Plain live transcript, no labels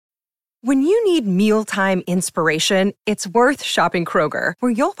When you need mealtime inspiration, it's worth shopping Kroger,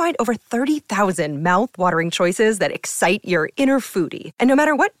 where you'll find over 30,000 mouth-watering choices that excite your inner foodie. And no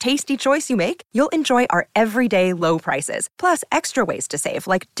matter what tasty choice you make, you'll enjoy our everyday low prices, plus extra ways to save,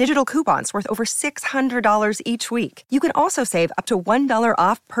 like digital coupons worth over $600 each week. You can also save up to $1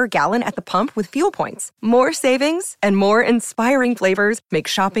 off per gallon at the pump with fuel points. More savings and more inspiring flavors make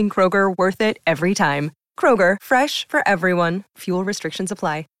shopping Kroger worth it every time. Kroger, fresh for everyone. Fuel restrictions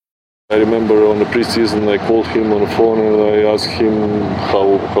apply. I remember on the preseason I called him on the phone and I asked him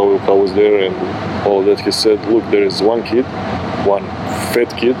how was there and all that. He said, look, there is one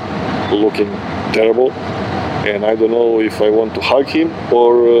fat kid looking terrible, and I don't know if I want to hug him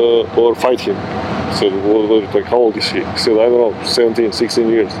or fight him. I said, well, like, how old is he? He said, I don't know, 17, 16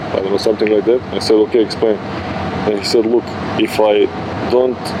 years, I don't know, something like that. I said, okay, explain. And he said, look, if I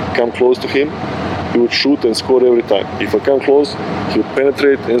don't come close to him, he would shoot and score every time. If I come close, he would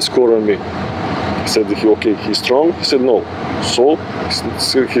penetrate and score on me. He said, okay, he's strong. He said, no. So,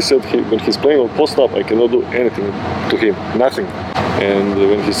 he said, when he's playing on post-up, I cannot do anything to him, nothing. And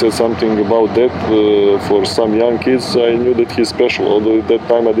when he said something about that, for some young kids, I knew that he's special. Although at that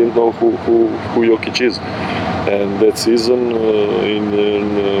time I didn't know who Jokic is. And that season in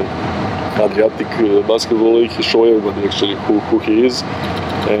Adriatic Basketball League, he showed everybody actually who he is.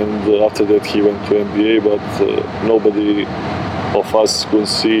 And after that he went to NBA, but nobody of us could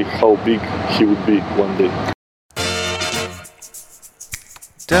see how big he would be one day.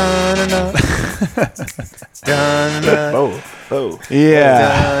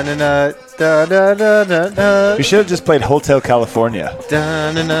 Yeah. We should have just played Hotel California.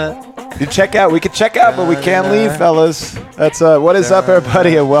 We could check out, but we can't leave, fellas. That's what is up,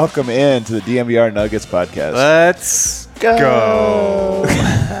 everybody, and welcome in to the DMVR Nuggets podcast. Let's go.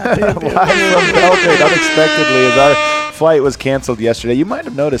 Live from Belgrade, unexpectedly, as our flight was canceled yesterday. You might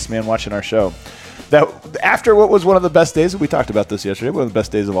have noticed, man, watching our show, that after what was one of the best days, we talked about this yesterday, one of the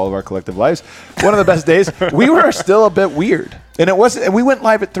best days of all of our collective lives, one of the best days, we were still a bit weird. And it wasn't. And we went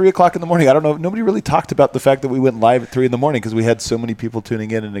live at 3 o'clock in the morning. I don't know. Nobody really talked about the fact that we went live at 3 in the morning because we had so many people tuning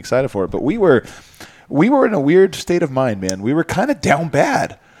in and excited for it. But we were in a weird state of mind, man. We were kind of down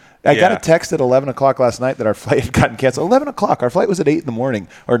bad. I got a text at 11 o'clock last night that our flight had gotten canceled. 11 o'clock. Our flight was at 8 in the morning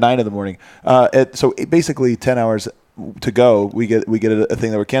or 9 in the morning. So basically 10 hours to go, we get a thing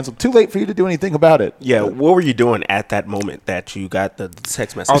that we're canceled. Too late for you to do anything about it. Yeah, what were you doing at that moment that you got the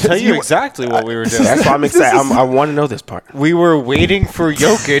text message? I'll tell you exactly what we were doing. That's why I'm excited. I want to know this part. We were waiting for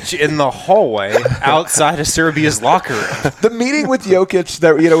Jokic in the hallway outside of Serbia's locker room. The meeting with Jokic,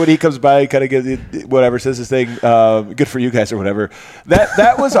 that when he comes by, kind of gives whatever, says his thing, good for you guys or whatever.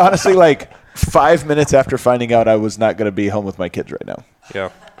 That was honestly like 5 minutes after finding out I was not going to be home with my kids right now. Yeah.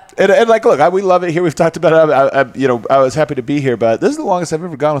 And like, look, we love it here. We've talked about it. I was happy to be here, but this is the longest I've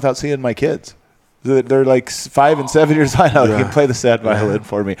ever gone without seeing my kids. They're like 5 and 7 years old now. They can play the sad violin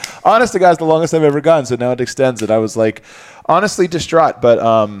for me. Honest to God, it's the longest I've ever gone, so now it extends. And I was like, honestly distraught, but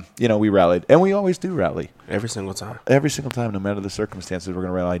we rallied, and we always do rally. Every single time. Every single time, no matter the circumstances, we're going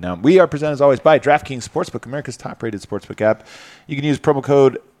to rally now. We are presented, as always, by DraftKings Sportsbook, America's top-rated sportsbook app. You can use promo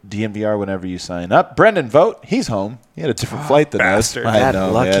code DMVR whenever you sign up. Brendan Vogt, he's home. He had a different flight than us. That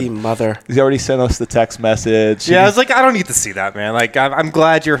lucky mother. He's already sent us the text message. Yeah, I was like, I don't need to see that, man. Like, I'm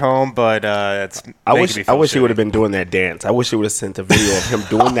glad you're home, but it's I wish he would have been doing that dance. I wish he would have sent a video of him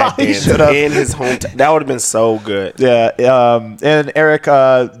doing that dance in his hometown. That would have been so good. Yeah, and Eric,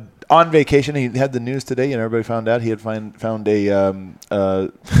 on vacation, he had the news today, and everybody found out he had found a.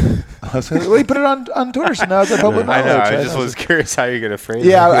 He put it on Twitter, so now it's like public knowledge. I know. I just was curious how you're gonna frame it.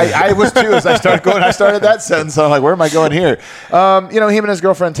 Yeah, I was too. As I started that sentence. So I'm like, where am I going here? Him and his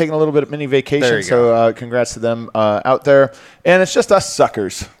girlfriend taking a little bit of mini vacation. So congrats to them out there. And it's just us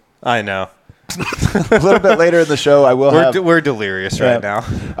suckers. I know. A little bit later in the show, we're delirious right now.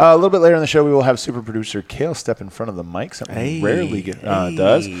 A little bit later in the show, we will have super producer Kale step in front of the mic, something he rarely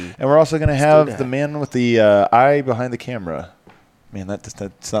does. And we're also going to have the man with the eye behind the camera. Man,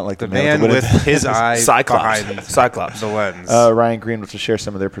 that's not like the man with his eye behind Cyclops, the lens. Ryan Green will share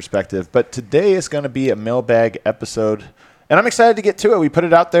some of their perspective. But today is going to be a mailbag episode. And I'm excited to get to it. We put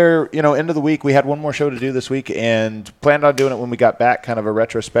it out there, end of the week. We had one more show to do this week and planned on doing it when we got back, kind of a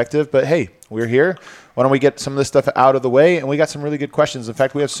retrospective. But, hey, we're here. Why don't we get some of this stuff out of the way? And we got some really good questions. In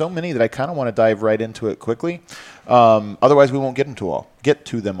fact, we have so many that I kind of want to dive right into it quickly. Otherwise, we won't get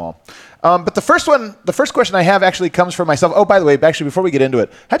to them all. But the first question I have actually comes from myself. Oh, by the way, actually, before we get into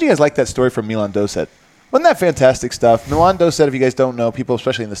it, how'd you guys like that story from Milan Doset? Wasn't that fantastic stuff? Milan Doset, if you guys don't know, people,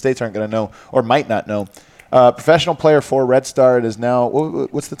 especially in the States, aren't going to know or might not know. Professional player for Red Star. It is now,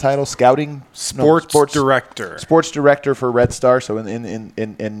 what's the title? Scouting? Sports director. Sports director for Red Star, so in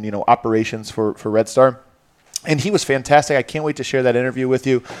operations for Red Star. And he was fantastic. I can't wait to share that interview with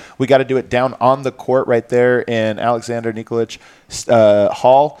you. We got to do it down on the court right there in Alexander Nikolic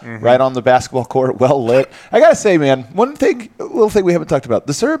Hall, right on the basketball court, well lit. I got to say, man, little thing we haven't talked about.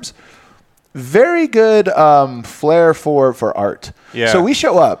 The Serbs, very good flair for art. Yeah. So we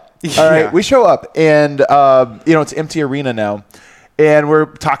show up. All right, we show up, and it's empty arena now. And we're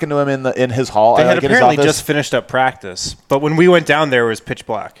talking to him in his hall. They had apparently just finished up practice, but when we went down there, it was pitch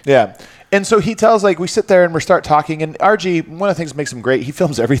black. Yeah. And so he tells, we sit there and we start talking. And RG, one of the things that makes him great, he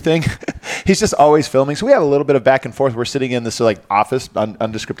films everything. He's just always filming. So we have a little bit of back and forth. We're sitting in this office,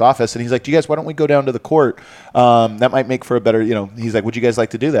 undescript office. And he's like, "Do you guys, why don't we go down to the court? That might make for a better, He's like, "Would you guys like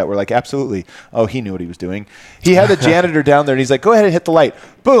to do that?" We're like, "Absolutely." Oh, he knew what he was doing. He had the janitor down there and he's like, "Go ahead and hit the light."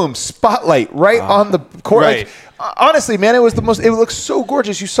 Boom, spotlight right on the court. Right. Honestly, man, it was the most. It looks so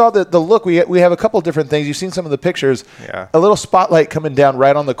gorgeous. You saw the look. We have a couple of different things. You've seen some of the pictures. Yeah. A little spotlight coming down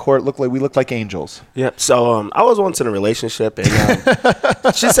right on the court. We looked like angels. Yep. So I was once in a relationship, and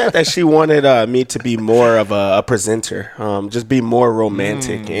she said that she wanted me to be more of a presenter, just be more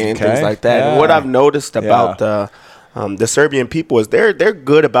romantic and things like that. Yeah. And what I've noticed about the Serbian people is they're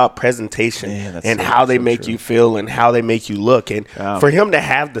good about presentation and how they make you feel and how they make you look. And for him to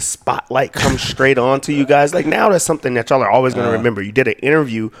have the spotlight come straight on to you guys, now that's something that y'all are always going to remember. You did an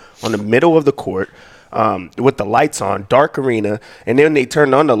interview on the middle of the court with the lights on, dark arena, and then they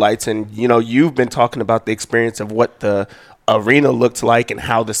turned on the lights. And, you've been talking about the experience of what the arena looked like and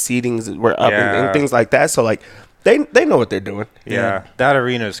how the seatings were up and things like that. So, they know what they're doing. Yeah, that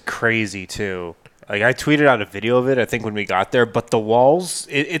arena is crazy, too. I tweeted out a video of it, I think, when we got there. But the walls,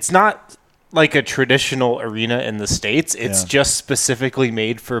 it's not like a traditional arena in the States. It's just specifically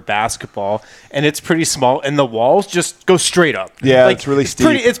made for basketball. And it's pretty small. And the walls just go straight up. Yeah, it's really steep.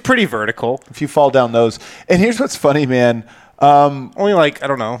 It's pretty vertical. If you fall down those. And here's what's funny, man. Only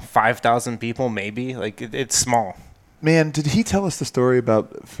 5,000 people maybe. It's small. Man, did he tell us the story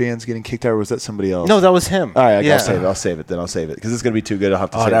about fans getting kicked out, or was that somebody else? No, that was him. All right, I'll save it because it's going to be too good. I'll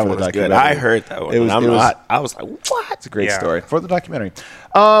have to save it for the documentary. Good. I heard that one. I was like, what? It's a great story for the documentary.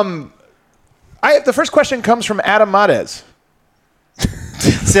 The first question comes from Adam Madez.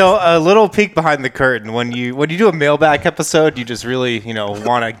 So a little peek behind the curtain. When you do a mailbag episode, you just really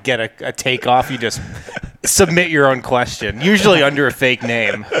want to get a take off. You just submit your own question, usually under a fake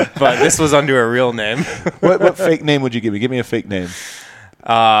name, but this was under a real name. What fake name would you give me? Give me a fake name.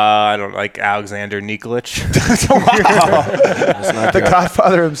 I don't like Alexander Nikolic. The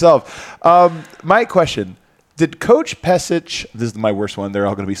Godfather himself. My question. Did Coach Pesic, this is my worst one, they're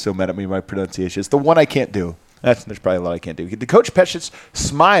all going to be so mad at me, my pronunciation. It's the one I can't do. There's probably a lot I can't do. Did Coach Pesic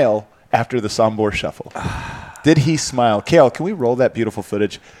smile after the Sombor shuffle? Did he smile? Kale, can we roll that beautiful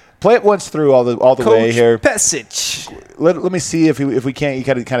footage? Play it once through all the way here. Coach Pesic. Let me see if we can't. You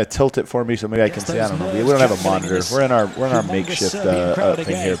got to kind of tilt it for me so maybe I can see. I don't know. We don't have a monitor. We're in our makeshift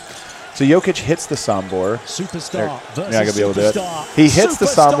thing here. So Jokic hits the Sombor. You're not going to be able to do it. He hits the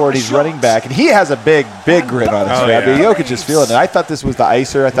Sombor and he's running back. And he has a big grin on his face. Jokic is feeling it. I thought this was the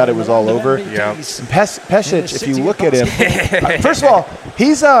icer. I thought it was all over. Yeah. Pesic, if you look at him, first of all,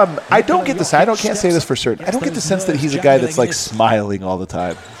 he's I don't get this. Can't say this for certain. I don't get the sense that he's a guy that's smiling all the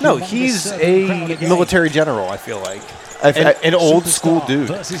time. No, he's a military general, I feel like. An old school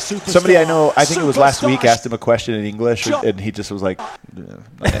dude. Somebody I know, I think it was last week, asked him a question in English, and he just was like,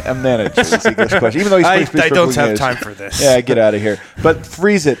 I'm managing this English question. Even though I don't have time for this. Yeah, get out of here. But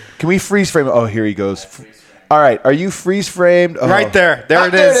freeze it. Can we freeze frame it? Oh, here he goes. All right, are you freeze framed? Oh. Right there. There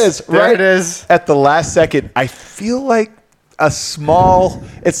it is. There it is. At the last second, I feel like a small,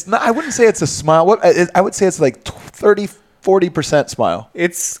 it's not, I wouldn't say it's a smile. I would say it's 30-40% smile.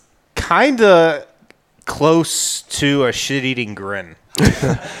 It's kind of close to a shit-eating grin.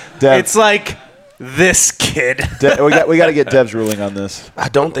 It's like this kid. We got to get Dev's ruling on this. I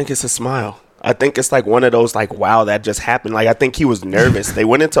don't think it's a smile. I think it's one of those wow, that just happened. I think he was nervous. They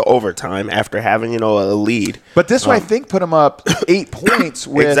went into overtime after having a lead. But this one I think put him up 8 points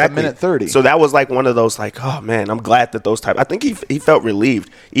with a minute 30. So that was one of those oh man, I'm glad that those type. I think he felt relieved.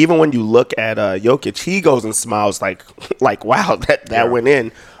 Even when you look at Jokic, he goes and smiles like wow, that went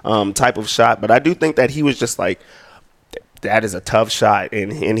in type of shot. But I do think that he was just that is a tough shot,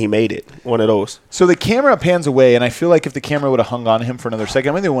 and he made it. One of those. So the camera pans away, and I feel like if the camera would have hung on him for another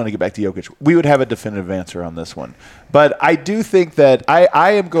second, they want to get back to Jokic, we would have a definitive answer on this one. But I do think that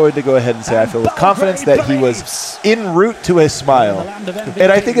I am going to go ahead and say I feel with confidence that he was en route to a smile.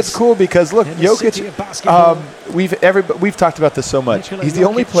 And I think it's cool because, look, Jokic, we've talked about this so much. He's the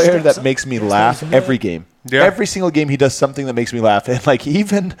only player that makes me laugh every game. Yeah. Every single game he does something that makes me laugh. And, like,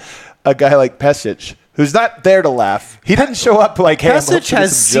 even a guy like Pesic, who's not there to laugh. He didn't show up like, hey, Pesic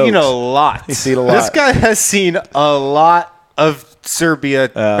has seen a lot. He's seen a lot. This guy has seen a lot of Serbia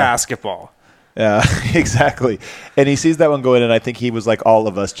basketball. Yeah, exactly. And he sees that one go in, and I think he was like all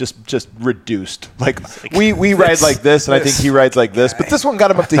of us, just reduced. Like we ride like this, and I think he rides like this. But this one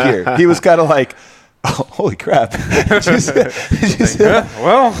got him up to here. He was kind of like, oh, holy crap. Well.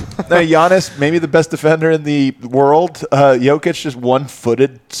 Now, Giannis, maybe the best defender in the world. Jokic, just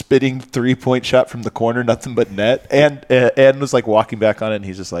one-footed, spitting three-point shot from the corner, nothing but net. And was like walking back on it, and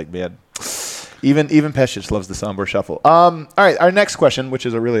he's just like, man. Even Pesic loves the Sombor shuffle. All right, our next question, which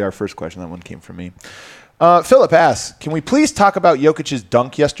is really our first question. That one came from me. Philip asks, can we please talk about Jokic's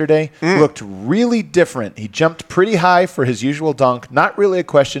dunk yesterday? He looked really different. He jumped pretty high for his usual dunk. Not really a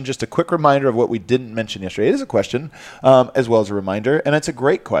question, just a quick reminder of what we didn't mention yesterday. It is a question as well as a reminder, and it's a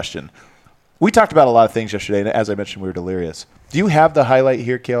great question. We talked about a lot of things yesterday, and as I mentioned, we were delirious. Do you have the highlight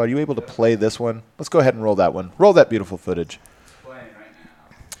here, Kale? Are you able to play this one? Let's go ahead and roll that one. Roll that beautiful footage.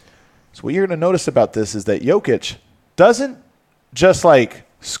 So what you're going to notice about this is that Jokic doesn't just like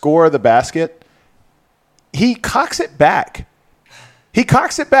score the basket. He cocks it back.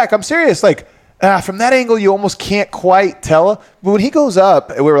 I'm serious. Like from that angle, you almost can't quite tell. But when he goes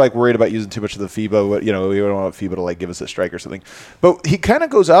up, we were like worried about using too much of the FIBA. You know, we don't want FIBA to like give us a strike or something. But he kind of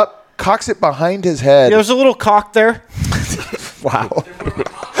goes up, cocks it behind his head. There's a little cock there. Wow.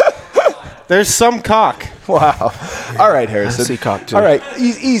 There's some cock. Wow. All right, Harrison. I see cock too. All right.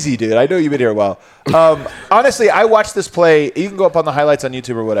 Easy, dude. I know you've been here a while. Honestly, I watched this play. You can go up on the highlights on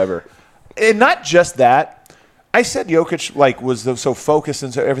YouTube or whatever. And not just that. I said Jokic like was so focused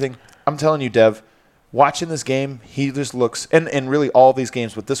and so everything. I'm telling you, Dev, watching this game, he just looks, and really all these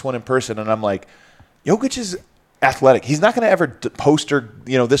games, but this one in person, and I'm like, Jokic is athletic. He's not going to ever poster,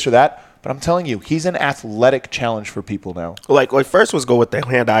 this or that. But I'm telling you, he's an athletic challenge for people now. Like first was go with the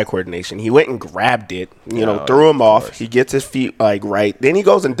hand-eye coordination. He went and grabbed it, threw him off. He gets his feet right. Then he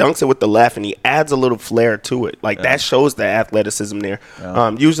goes and dunks it with the left, and he adds a little flair to it. That shows the athleticism there.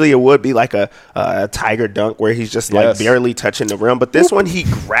 Yeah. Usually it would be like a Tiger dunk where he's just barely touching the rim. But this one, he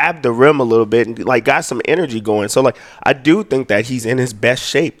grabbed the rim a little bit and got some energy going. So I do think that he's in his best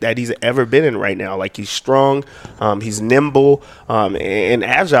shape that he's ever been in right now. He's strong, he's nimble, and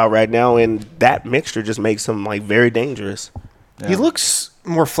agile right now. And that mixture just makes him very dangerous. Yeah. He looks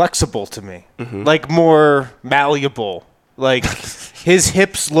more flexible to me, more malleable. His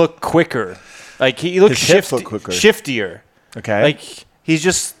hips look quicker. He looks shiftier. Okay. He's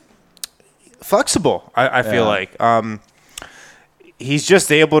just flexible. I feel like he's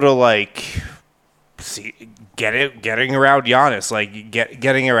just able to getting around Giannis,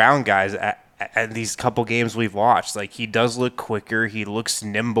 getting around guys at these couple games we've watched. He does look quicker. He looks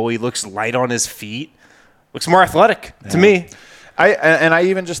nimble. He looks light on his feet. Looks more athletic to me. I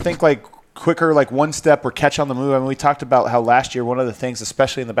even just think quicker, one step or catch on the move. I mean, we talked about how last year one of the things,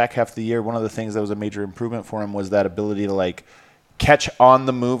 especially in the back half of the year, one of the things that was a major improvement for him was that ability to catch on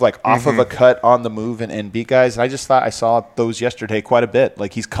the move, off of a cut on the move and beat guys. And I just thought I saw those yesterday quite a bit.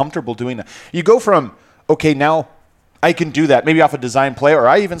 He's comfortable doing that. You go from, okay, now I can do that, maybe off a design play, or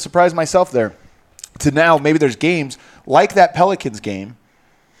I even surprised myself there, to now maybe there's games like that Pelicans game,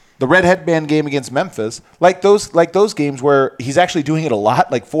 the red headband game against Memphis, those games where he's actually doing it a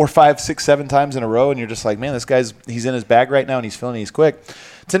lot, 4, 5, 6, 7 times in a row, and you're just like, man, he's in his bag right now, and he's feeling he's quick.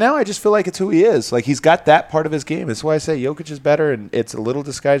 To now, I just feel like it's who he is. He's got that part of his game. That's why I say Jokic is better, and it's a little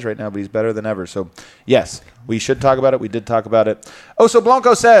disguised right now, but he's better than ever. So, yes, we should talk about it. We did talk about it. So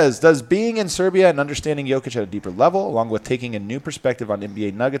Blanco says, does being in Serbia and understanding Jokic at a deeper level, along with taking a new perspective on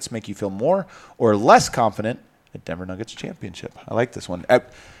NBA Nuggets, make you feel more or less confident at Denver Nuggets championship? I like this one.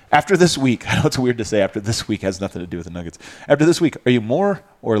 After this week, I know it's weird to say after this week has nothing to do with the Nuggets. After this week, are you more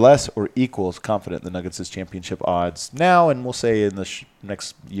or less or equals confident in the Nuggets' championship odds now and we'll say in the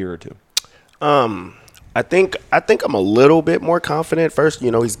next year or two? I think I'm a little bit more confident. First,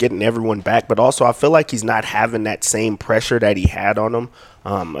 he's getting everyone back, but also I feel like he's not having that same pressure that he had on him,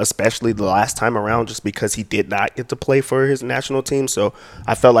 especially the last time around, just because he did not get to play for his national team. So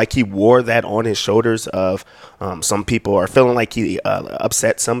I felt like he wore that on his shoulders of some people are feeling like he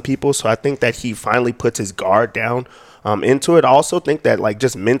upset some people. So I think that he finally puts his guard down into it. I also think that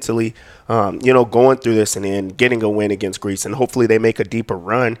just mentally, going through this and then getting a win against Greece, and hopefully they make a deeper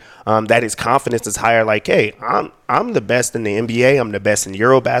run, that his confidence is higher. Like, hey, I'm the best in the NBA. I'm the best in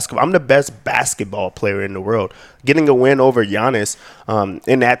Euro basketball. I'm the best basketball player in the world. Getting a win over Giannis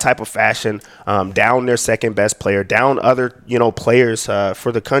in that type of fashion, down their second best player, down other players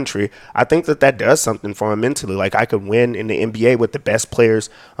for the country, I think that does something for him mentally. Like, I could win in the NBA with the best players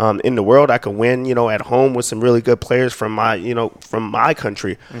in the world. I could win, at home with some really good players from my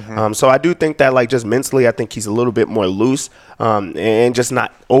country. So I do think that, like, just mentally, I think he's a little bit more loose and just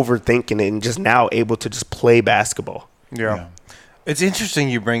not overthinking it and just now able to just play basketball. Yeah. It's interesting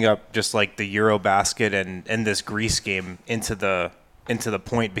you bring up just like the Eurobasket and this Greece game into the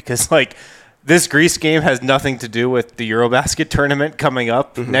point, because like this Greece game has nothing to do with the Eurobasket tournament coming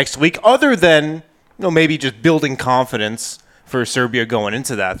up next week, other than maybe just building confidence for Serbia going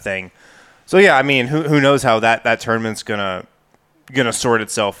into that thing. So yeah, I mean, who knows how that tournament's gonna sort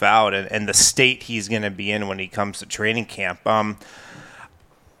itself out and the state he's gonna be in when he comes to training camp.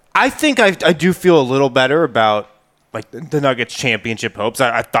 I think I do feel a little better about like the Nuggets championship hopes.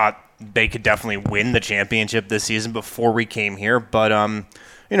 I thought they could definitely win the championship this season before we came here. But,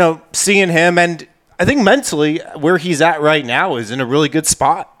 seeing him, and I think mentally where he's at right now is in a really good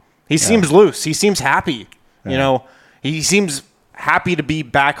spot. He seems loose. He seems happy. He seems happy to be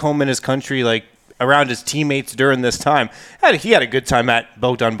back home in his country, like around his teammates during this time. He had a good time at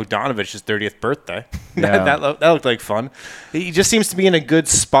Bogdan Bogdanovic's 30th birthday. That looked like fun. He just seems to be in a good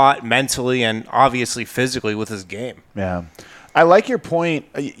spot mentally and obviously physically with his game. Yeah. I like your point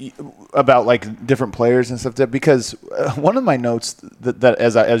about like different players and stuff, because one of my notes that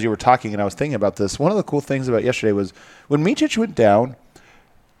as you were talking and I was thinking about this, one of the cool things about yesterday was when Micic went down,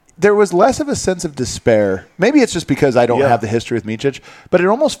 there was less of a sense of despair. Maybe it's just because I don't have the history with Micic, but it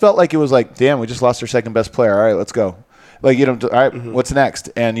almost felt like it was like, damn, we just lost our second best player. All right, let's go. Like, all right, what's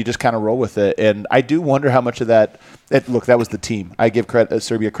next? And you just kind of roll with it. And I do wonder how much of that look, that was the team. I give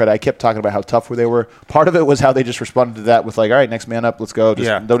Serbia credit. I kept talking about how tough they were. Part of it was how they just responded to that with like, all right, next man up, let's go.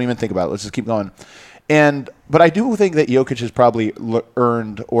 Just don't even think about it. Let's just keep going. But I do think that Jokic has probably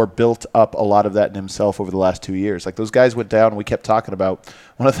earned or built up a lot of that in himself over the last 2 years. Like, those guys went down, and we kept talking about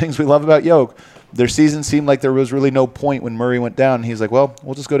one of the things we love about Jokic. Their season seemed like there was really no point when Murray went down. And he's like, well,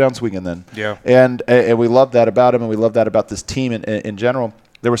 we'll just go down swinging then. Yeah. And we love that about him, and we love that about this team in general.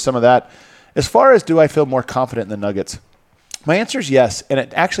 There was some of that. As far as do I feel more confident in the Nuggets, my answer is yes, and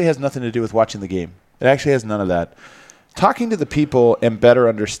it actually has nothing to do with watching the game. It actually has none of that. Talking to the people and better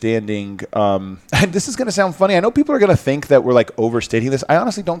understanding, and this is going to sound funny. I know people are going to think that we're like overstating this. I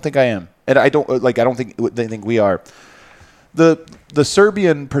honestly don't think I am, and I don't think they think we are. The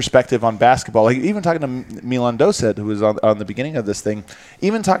Serbian perspective on basketball, like even talking to Milan Doset, who was on the beginning of this thing,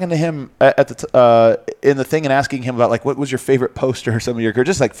 even talking to him in the thing and asking him about like what was your favorite poster or some of your career,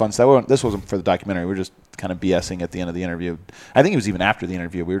 just like fun stuff. This wasn't for the documentary. We were just kind of BSing at the end of the interview. I think it was even after the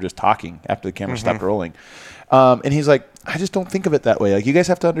interview. We were just talking after the camera stopped rolling. And he's like, I just don't think of it that way. Like, you guys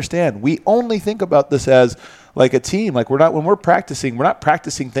have to understand, we only think about this as like a team. Like, when we're practicing, we're not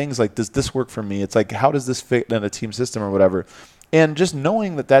practicing things like, does this work for me? It's like, how does this fit in a team system or whatever? And just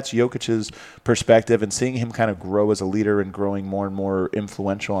knowing that that's Jokic's perspective and seeing him kind of grow as a leader and growing more and more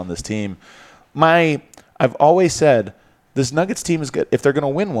influential on this team. I've always said this Nuggets team is good. If they're going to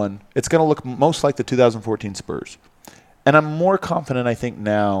win one, it's going to look most like the 2014 Spurs. And I'm more confident, I think,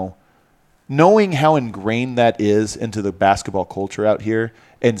 now, knowing how ingrained that is into the basketball culture out here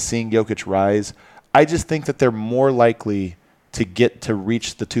and seeing Jokic rise, I just think that they're more likely to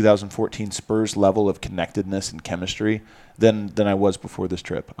reach the 2014 Spurs level of connectedness and chemistry than I was before this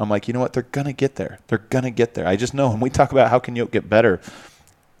trip. I'm like, you know what? They're going to get there. They're going to get there. I just know. When we talk about how can Jokic get better,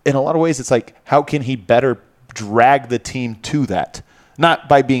 in a lot of ways it's like, how can he better drag the team to that? Not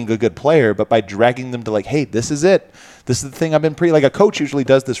by being a good player, but by dragging them to like, hey, this is it. This is the thing I've been like a coach usually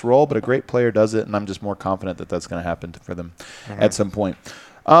does this role, but a great player does it, and I'm just more confident that that's going to happen for them at some point.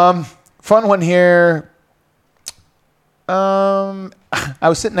 Fun one here. I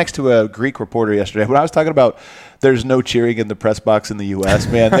was sitting next to a Greek reporter yesterday when I was talking about there's no cheering in the press box in the U.S.,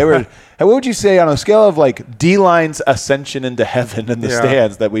 man. They were, what would you say on a scale of like D-Line's ascension into heaven in the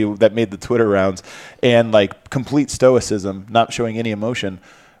stands that made the Twitter rounds and like complete stoicism, not showing any emotion?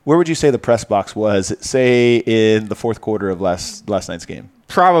 Where would you say the press box was, say, in the fourth quarter of last night's game?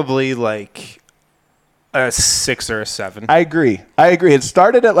 Probably like A 6 or a 7. I agree. It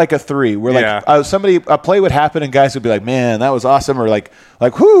started at like a 3, where like a play would happen and guys would be like, "Man, that was awesome," or like,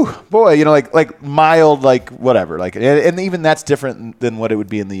 "Whoo, boy," like mild, like whatever. Like, and even that's different than what it would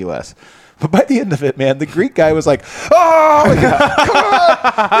be in the U.S. But by the end of it, man, the Greek guy was like, "Oh my God, come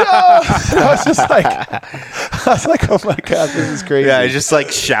on!" Yeah. I was like, "Oh my God, this is crazy." Yeah, just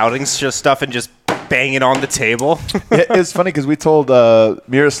like shouting stuff and just banging on the table. It's funny because we told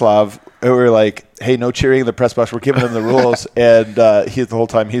Miroslav, we were like, "Hey, no cheering in the press box. We're giving them the rules." And the whole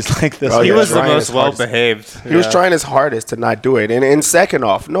time he's like this. He was the most well-behaved. He was trying his hardest to not do it. And second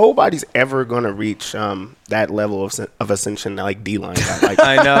off, nobody's ever going to reach that level of ascension like D-line. Like,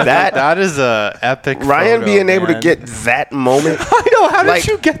 I know. That is a epic Ryan photo, being able man. to get that moment. I know. How did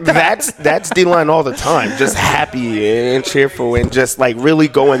you get that? That's D-line all the time. Just happy and cheerful and just like really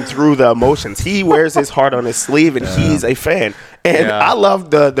going through the emotions. He wears his heart on his sleeve and he's a fan. And I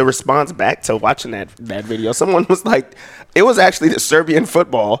love the response back to watching that video. Someone was like, it was actually the Serbian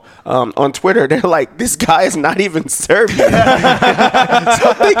football on Twitter. They're like, this guy is not even Serbian.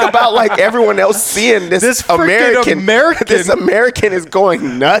 So think about like everyone else seeing this American. This American is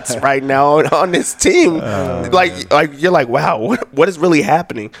going nuts right now on this team. Like you're like, wow, what is really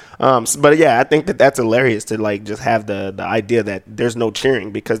happening? But yeah, I think that's hilarious to like just have the idea that there's no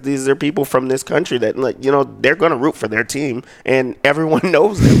cheering because these are people from this country that like they're going to root for their team. And everyone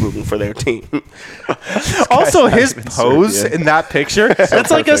knows they're rooting for their team. Also, his pose in that picture,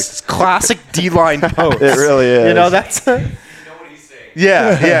 that's like a classic D-line pose. It really is. That's...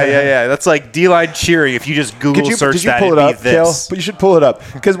 Yeah. That's like D-line cheering. If you just Google search that, it'd be this. But you should pull it up.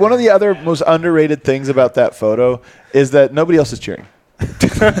 Because one of the other most underrated things about that photo is that nobody else is cheering.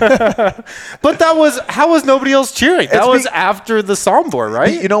 But how was nobody else cheering? That was after the soundboard,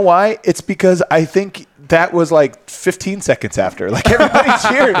 right? You know why? It's because I think that was like 15 seconds after. Like everybody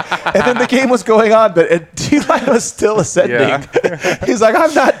cheered. And then the game was going on, but D-line was still ascending. Yeah. He's like,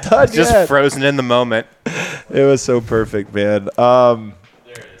 I'm not done yet. Just frozen in the moment. It was so perfect, man.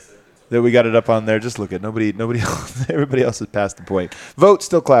 That we got it up on there. Just look at nobody else, everybody else has passed the point. Vote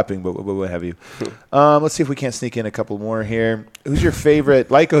still clapping, but what have you? Let's see if we can't sneak in a couple more here. Who's your favorite?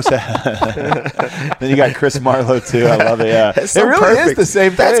 Lycos. Then you got Chris Marlowe too. I love it. Yeah, so it really perfect. is the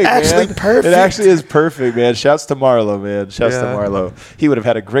same That's thing. actually man. perfect. It actually is perfect, man. Shouts to Marlowe, man. Shouts to Marlowe. He would have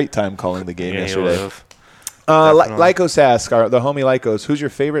had a great time calling the game yesterday. Lycos asks, the homie Lycos, who's your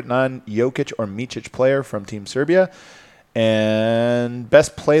favorite non-Jokic or Micic player from Team Serbia? And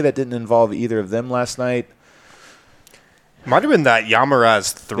best play that didn't involve either of them last night? Might have been that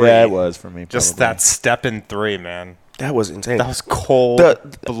Yamaraz 3. Yeah, it was for me. Just that step in 3, man. That was insane. That was cold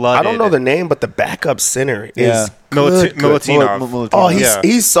blooded. I don't know the name, but the backup center is Milutinov. Oh,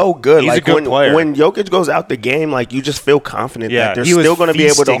 he's so good. He's like a good player. When Jokic goes out the game, like you just feel confident that they're still going to be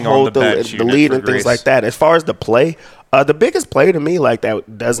able to hold the lead and things like that. As far as the play, the biggest play to me like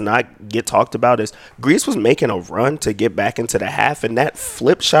that does not get talked about is Greece was making a run to get back into the half, and that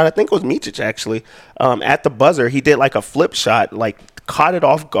flip shot, I think it was Micic actually, at the buzzer, he did like a flip shot, like caught it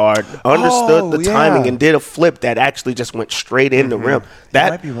off guard, understood the timing, and did a flip that actually just went straight in the rim.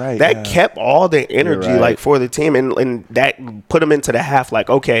 That might be right. That kept all the energy like for the team, and that put them into the half like,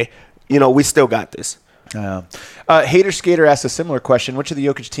 okay, we still got this. Hater Skater asked a similar question. Which of the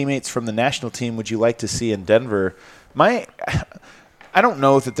Jokic teammates from the national team would you like to see in Denver? I don't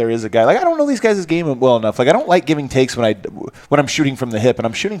know that there is a guy. Like, I don't know these guys' game well enough. Like, I don't like giving takes when I'm shooting from the hip, and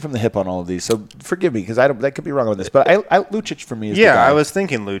I'm shooting from the hip on all of these. So forgive me because that could be wrong on this. But Lucic for me is the guy. I was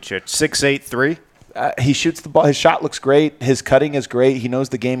thinking Lucic, 6'8", 3. He shoots the ball. His shot looks great. His cutting is great. He knows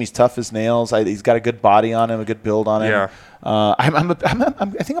the game. He's tough as nails. He's got a good body on him, a good build on him. Yeah. I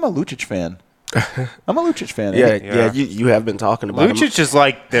think I'm a Lucic fan. I'm a Lucic fan. Yeah. You have been talking about Lucic is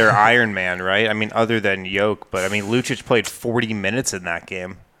like their Iron Man, right? I mean, other than Jokic, but I mean, Lucic played 40 minutes in that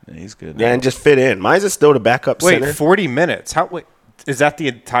game. Yeah, he's good. Yeah, and just fit in. Mine's is still the backup center. Wait, 40 minutes? Is that the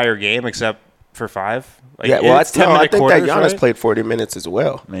entire game except for 5? Like, I think that Giannis right? played 40 minutes as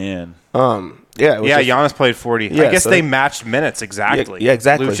well. Man. Giannis played 40. Yeah, I guess they matched minutes exactly. Yeah,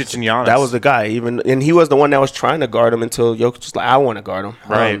 exactly. Lucic and Giannis. That was the guy. And he was the one that was trying to guard him until Jokic was like, I want to guard him.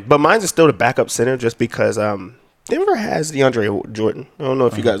 Right. But mine's is still the backup center just because Denver has DeAndre Jordan. I don't know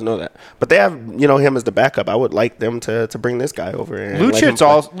if you guys know that. But they have, him as the backup. I would like them to bring this guy over. And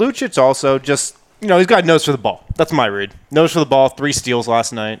Lucic also just, he's got nose for the ball. That's my read. Nose for the ball, 3 steals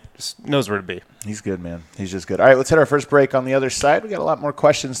last night. Just knows where to be. He's good, man. He's just good. All right, let's hit our first break on the other side. We got a lot more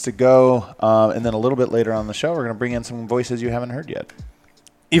questions to go. And then a little bit later on the show, we're going to bring in some voices you haven't heard yet.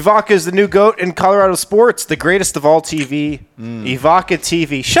 Ivaca is the new GOAT in Colorado sports, the greatest of all TV. Ivaca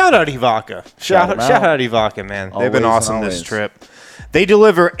TV. Shout out Ivaca. Shout out Ivaca, man. They've been awesome this trip. They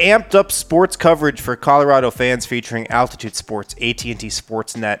deliver amped-up sports coverage for Colorado fans featuring Altitude Sports, AT&T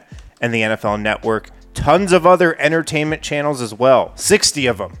Sportsnet, and the NFL Network. Tons of other entertainment channels as well. 60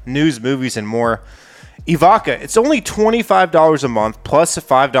 of them. News, movies, and more. Evoca, it's only $25 a month plus a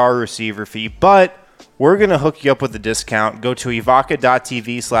 $5 receiver fee, but we're going to hook you up with a discount. Go to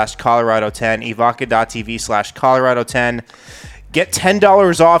evoca.tv/Colorado10, evoca.tv/Colorado10. Get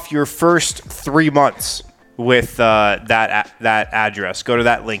 $10 off your first 3 months with that address. Go to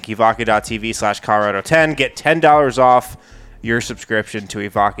that link, evoca.tv/Colorado10. Get $10 off your subscription to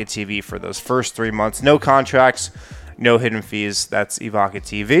Evoca TV for those first 3 months. No contracts, no hidden fees. That's Evoca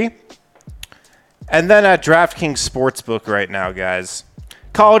TV. And then at DraftKings Sportsbook right now, guys.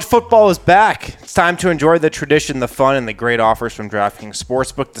 College football is back. It's time to enjoy the tradition, the fun, and the great offers from DraftKings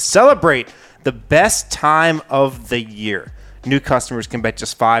Sportsbook to celebrate the best time of the year. New customers can bet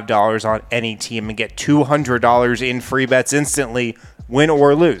just $5 on any team and get $200 in free bets instantly, win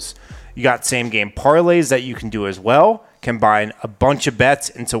or lose. You got same-game parlays that you can do as well. Combine a bunch of bets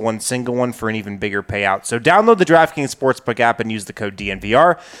into one single one for an even bigger payout. So download the DraftKings Sportsbook app and use the code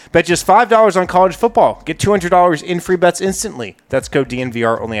DNVR. Bet just $5 on college football. Get $200 in free bets instantly. That's code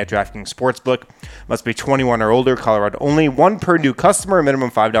DNVR only at DraftKings Sportsbook. Must be 21 or older, Colorado only. One per new customer, minimum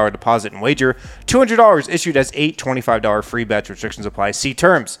 $5 deposit and wager. $200 issued as 8 $25 free bets. Restrictions apply. See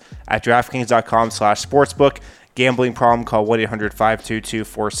terms at DraftKings.com/sportsbook. Gambling problem, call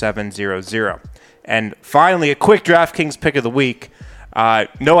 1-800-522-4700. And finally, a quick DraftKings pick of the week.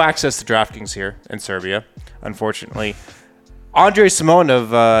 No access to DraftKings here in Serbia, unfortunately. Andre Simone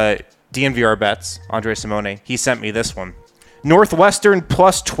of DNVR Bets, Andre Simone, he sent me this one. Northwestern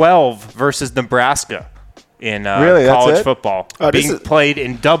plus 12 versus Nebraska in college football. Being played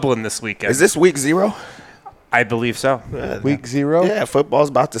in Dublin this weekend. Is this week 0? I believe so. Week 0? Yeah, football's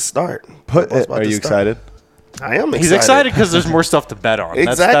about to start. Are you excited? I am excited. He's excited because there's more stuff to bet on.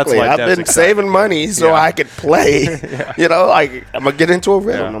 Exactly. I've been saving money so I could play. You know, like I'm going to get into a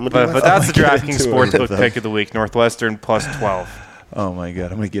rhythm. But that's the DraftKings Sportsbook pick of the week, Northwestern plus 12. Oh, my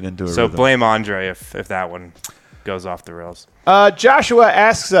God. I'm going to get into a So rhythm. blame Andre if that one goes off the rails. Joshua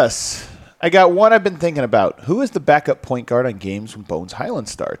asks us, I got one I've been thinking about. Who is the backup point guard on games when Bones Highland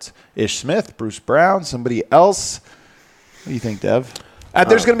starts? Ish Smith, Bruce Brown, somebody else? What do you think, Dev?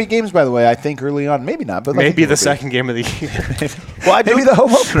 There's going to be games, by the way, I think early on. Maybe not, but maybe the second game of the year. Well, maybe the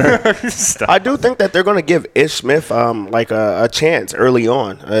home opener. I do think that they're going to give Ish Smith like a chance early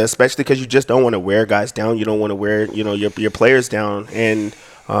on, especially because you just don't want to wear guys down. You don't want to wear your players down, and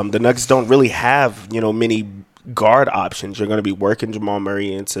the Nuggets don't really have many guard options. You're going to be working Jamal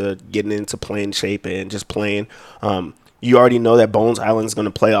Murray into getting into playing shape and just playing. You already know that Bones Highland is going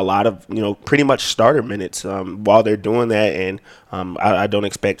to play a lot of, pretty much starter minutes while they're doing that. And I don't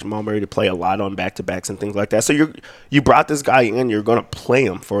expect Jamal Murray to play a lot on back-to-backs and things like that. So you brought this guy in. You're going to play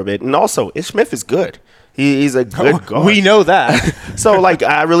him for a bit. And also, Ish Smith is good. He's a good guard. We know that. So,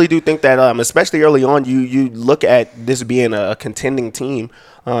 I really do think that, especially early on, you look at this being a contending team.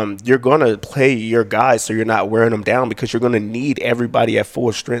 You're going to play your guys so you're not wearing them down because you're going to need everybody at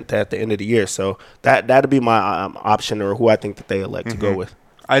full strength at the end of the year. So that'd be my option or who I think that they elect to go with.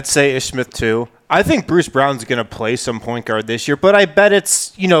 I'd say Ish Smith too. I think Bruce Brown's going to play some point guard this year, but I bet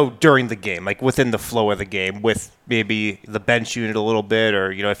it's, during the game, like within the flow of the game with maybe the bench unit a little bit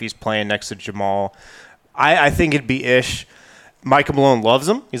or, if he's playing next to Jamal. I think it'd be Ish. Michael Malone loves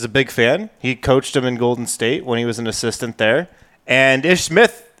him. He's a big fan. He coached him in Golden State when he was an assistant there. And Ish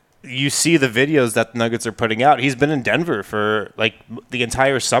Smith, you see the videos that the Nuggets are putting out. He's been in Denver for the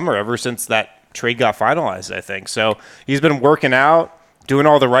entire summer ever since that trade got finalized, I think. So he's been working out, doing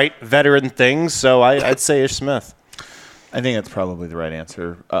all the right veteran things. So I'd say Ish Smith. I think that's probably the right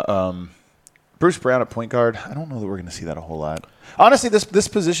answer. Bruce Brown at point guard, I don't know that we're going to see that a whole lot. Honestly, this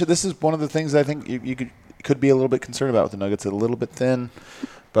position, this is one of the things I think you could be a little bit concerned about with the Nuggets. A little bit thin.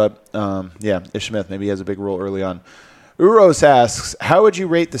 But, Ish Smith, maybe he has a big role early on. Uros asks, how would you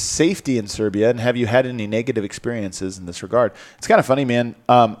rate the safety in Serbia, and have you had any negative experiences in this regard? It's kind of funny, man.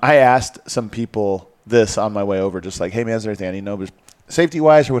 I asked some people this on my way over, just like, hey, man, is there anything I need to know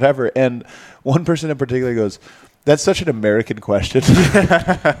safety-wise or whatever? And one person in particular goes, that's such an American question.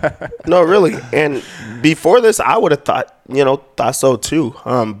 No, really. And before this, I would have thought so too.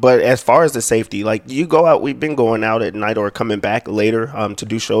 But as far as the safety, you go out, we've been going out at night or coming back later to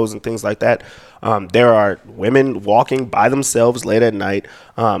do shows and things like that. There are women walking by themselves late at night.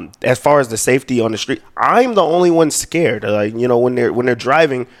 As far as the safety on the street, I'm the only one scared. When they're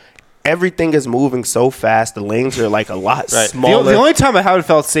driving, everything is moving so fast. The lanes are like a lot smaller. The only time I haven't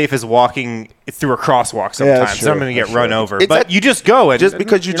felt safe is walking through a crosswalk sometimes. So I'm going to get run over. But you just go. And just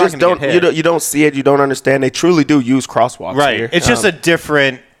because you just don't you don't see it, you don't understand. They truly do use crosswalks. Right. Here. It's just a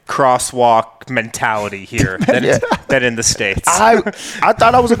different crosswalk mentality here than in the States. I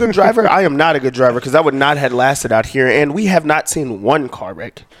thought I was a good driver. I am not a good driver because I would not have lasted out here. And we have not seen one car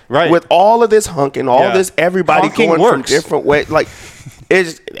wreck. Right. With all of this honking, all this everybody honking going from different ways. Like,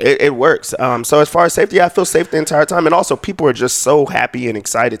 it works. So as far as safety, I feel safe the entire time. And also people are just so happy and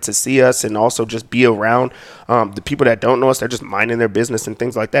excited to see us and also just be around. The people that don't know us, they're just minding their business and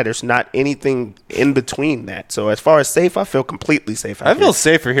things like that. There's not anything in between that. So as far as safe, I feel completely safe. I feel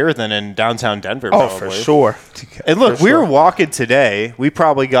safer here than in downtown Denver. Oh, probably. for sure. And look, we were walking today. We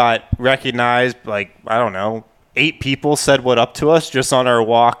probably got recognized, like, I don't know, 8 people said what up to us just on our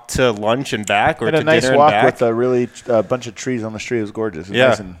walk to lunch and back, or to nice dinner walk and back. with a bunch of trees on the street. It was gorgeous. It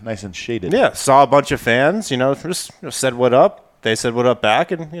was nice and shaded. Yeah, saw a bunch of fans. Just said what up. They said what up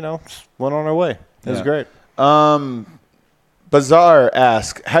back, and just went on our way. It was great. Bazaar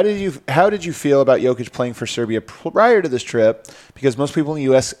asks, how did you feel about Jokic playing for Serbia prior to this trip? Because most people in the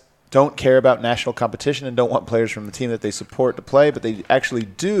U.S. don't care about national competition and don't want players from the team that they support to play, but they actually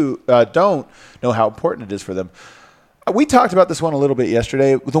don't know how important it is for them. We talked about this one a little bit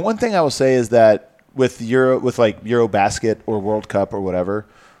yesterday. The one thing I will say is that with Eurobasket or World Cup or whatever,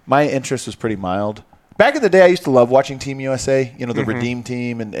 my interest was pretty mild. Back in the day, I used to love watching Team USA, the Redeem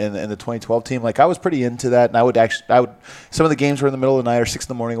team and the 2012 team. Like, I was pretty into that, and I would some of the games were in the middle of the night or 6 in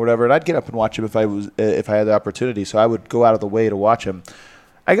the morning or whatever, and I'd get up and watch them if I had the opportunity. So I would go out of the way to watch them.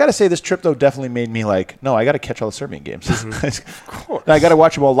 I got to say, this trip, though, definitely made me like, no, I got to catch all the Serbian games. Of course. I got to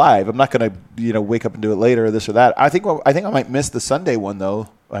watch them all live. I'm not going to, wake up and do it later or this or that. I think I might miss the Sunday one, though.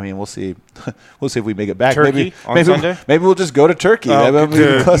 I mean, we'll see. We'll see if we make it back. Turkey on Sunday? Maybe we'll just go to Turkey.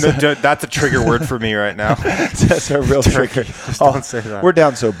 That's a trigger word for me right now. That's our real trigger. Don't say that. We're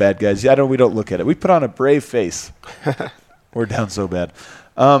down so bad, guys. We don't look at it. We put on a brave face. We're down so bad.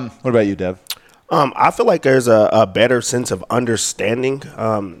 What about you, Dev? I feel like there's a better sense of understanding,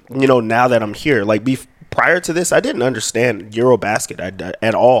 now that I'm here. Like, prior to this, I didn't understand Eurobasket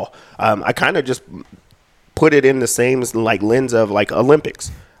at all. I kind of just put it in the same lens of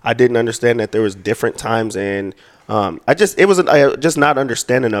Olympics. I didn't understand that there was different times, and it was just not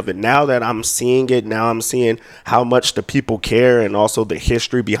understanding of it. Now that I'm seeing it, now I'm seeing how much the people care and also the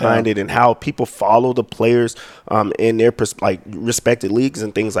history behind it and how people follow the players in their respected leagues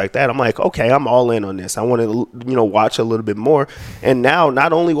and things like that. I'm like, okay, I'm all in on this. I want to watch a little bit more. And now,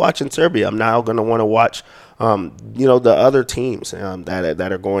 not only watching Serbia, I'm now going to want to watch the other teams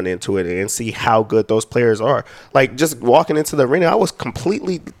that are going into it and see how good those players are. Like, just walking into the arena, I was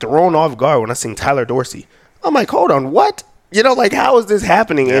completely thrown off guard when I seen Tyler Dorsey. I'm like, hold on, what? How is this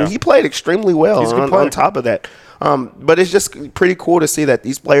happening? Yeah. And he played extremely well on top of that. But it's just pretty cool to see that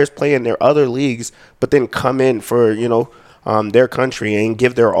these players play in their other leagues, but then come in for, their country and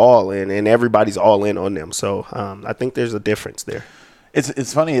give their all, and everybody's all in on them. So I think there's a difference there.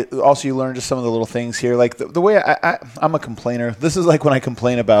 It's funny. Also, you learn just some of the little things here. Like the way I'm a complainer. This is like when I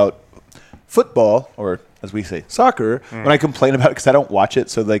complain about football, or as we say, soccer, when I complain about it because I don't watch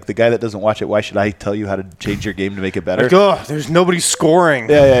it. So, like, the guy that doesn't watch it, why should I tell you how to change your game to make it better? There's nobody scoring.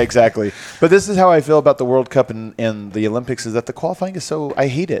 Yeah, exactly. But this is how I feel about the World Cup and the Olympics, is that the qualifying is so – I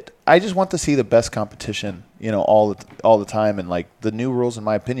hate it. I just want to see the best competition, all the time. And, like, the new rules, in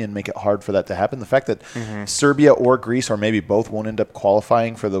my opinion, make it hard for that to happen. The fact that Serbia or Greece or maybe both won't end up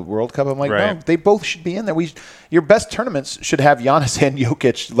qualifying for the World Cup, I'm like, no, they both should be in there. Your best tournaments should have Giannis and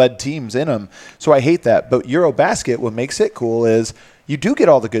Jokic-led teams in them. So I hate that. But Eurobasket, what makes it cool is you do get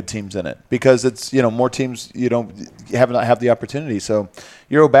all the good teams in it because it's, more teams you don't have the opportunity. So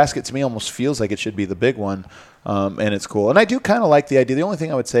Eurobasket to me almost feels like it should be the big one, and it's cool. And I do kind of like the idea. The only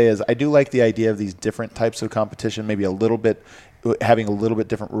thing I would say is I do like the idea of these different types of competition, maybe having a little bit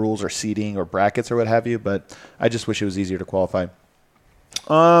different rules or seeding or brackets or what have you, but I just wish it was easier to qualify.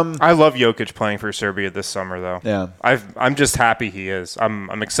 I love Jokic playing for Serbia this summer, though. Yeah, I'm just happy he is.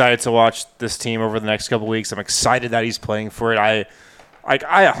 I'm excited to watch this team over the next couple weeks. I'm excited that he's playing for it. I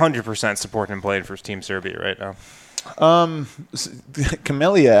 100% support him playing for Team Serbia right now.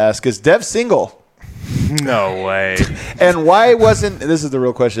 Camellia asks, is Dev single? No way. And why wasn't – this is the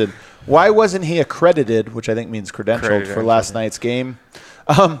real question. Why wasn't he accredited, which I think means credentialed, for last night's game?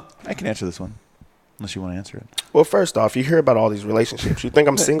 I can answer this one. Unless you want to answer it. Well, first off, you hear about all these relationships. You think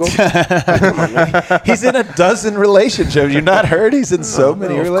I'm single? Come on, man. He's in a dozen relationships. You've not heard? He's in so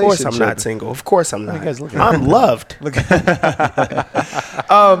many relationships. Of course I'm not single. Of course I'm not. You guys look I'm loved. But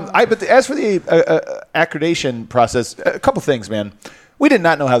as for the accreditation process, a couple things, man. we did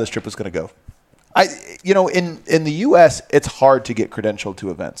not know how this trip was going to go. In the U.S., it's hard to get credentialed to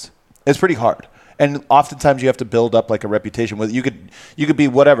events. It's pretty hard. And oftentimes you have to build up like a reputation. You could be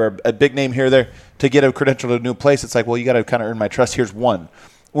whatever, a big name here or there. To get a credential to a new place, it's like, well, you got to kind of earn my trust. Here's one.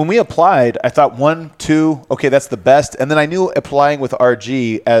 When we applied, I thought 1, 2, okay, that's the best. And then I knew applying with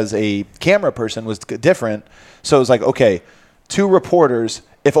RG as a camera person was different. So it was like, okay, 2 reporters.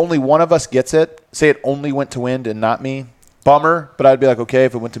 If only one of us gets it, say it only went to Wind and not me, bummer. But I'd be like, okay,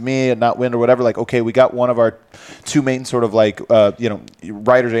 if it went to me and not Wind or whatever, like, okay, we got one of our 2 main sort of like,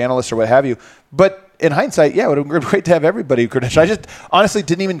 writers or analysts or what have you. But in hindsight, yeah, it would have been great to have everybody credentialed. I just honestly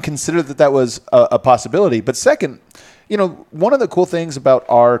didn't even consider that was a possibility. But second, one of the cool things about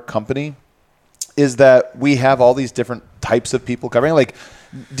our company is that we have all these different types of people covering. Like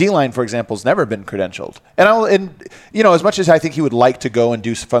D-Line, for example, has never been credentialed. And as much as I think he would like to go and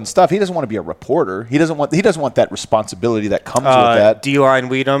do some fun stuff, he doesn't want to be a reporter. He doesn't want that responsibility that comes with that. D-Line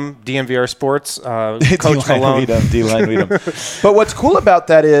Weedham, DNVR Sports, Coach Malone. D-Line Weedham. But what's cool about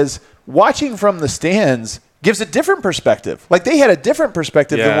that is watching from the stands gives a different perspective. Like they had a different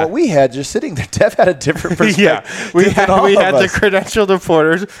perspective than what we had just sitting there. Dev had a different perspective. We had the credentialed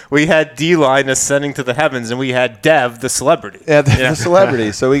reporters. We had D-Line ascending to the heavens, and we had Dev, the celebrity. Yeah, the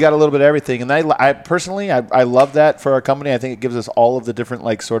celebrity. So we got a little bit of everything. And I personally, I love that for our company. I think it gives us all of the different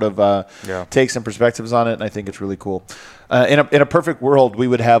like sort of takes and perspectives on it, and I think it's really cool. In a perfect world, we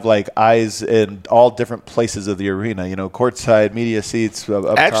would have like eyes in all different places of the arena. Courtside, media seats.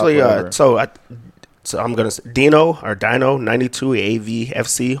 Actually, So I'm gonna say Dino 92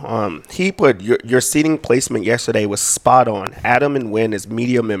 AVFC. He put your seating placement yesterday was spot on. Adam and Wynn as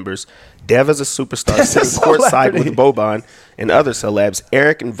media members, Dev as a superstar sitting courtside with Boban and other celebs,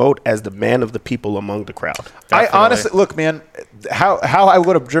 Eric and Vogt as the man of the people among the crowd. Definitely. I honestly look, man, how I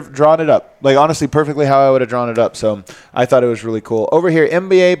would have drawn it up. Like honestly, perfectly how I would have drawn it up. So I thought it was really cool. Over here,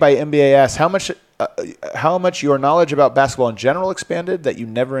 NBA by NBA asks how much your knowledge about basketball in general expanded that you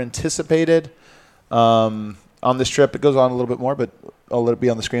never anticipated. On this trip, it goes on a little bit more, but I'll let it be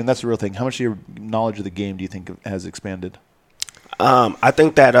on the screen. That's the real thing. How much of your knowledge of the game do you think has expanded? I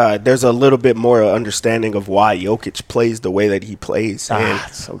think that there's a little bit more understanding of why Jokic plays the way that he plays.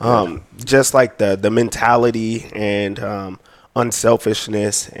 So good. Just like the mentality and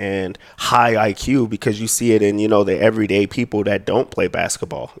unselfishness and high IQ, because you see it in, the everyday people that don't play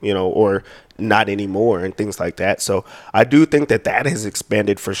basketball, or not anymore and things like that. So I do think that has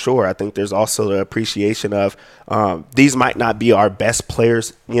expanded for sure. I think there's also the appreciation of these might not be our best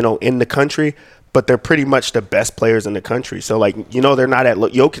players, in the country, but they're pretty much the best players in the country. So, they're not at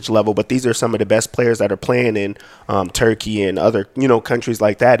Jokic level, but these are some of the best players that are playing in Turkey and other, countries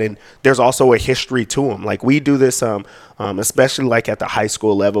like that. And there's also a history to them. Like, we do this, especially, like, at the high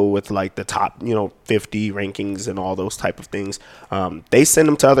school level with, like, the top, 50 rankings and all those type of things. They send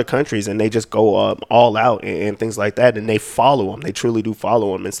them to other countries, and they just go all out and things like that, and they follow them. They truly do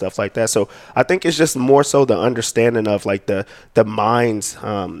follow them and stuff like that. So I think it's just more so the understanding of, like, the minds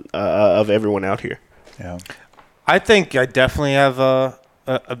of everyone out here. Yeah, I think I definitely have a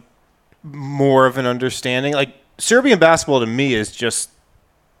more of an understanding. Like Serbian basketball to me is just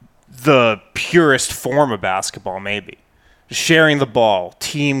the purest form of basketball, maybe. Sharing the ball,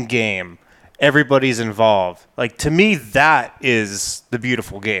 team game, everybody's involved. Like to me, that is the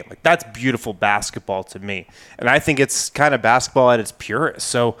beautiful game. Like that's beautiful basketball to me. And I think it's kind of basketball at its purest.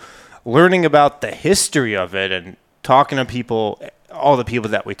 So learning about the history of it and talking to people, all the people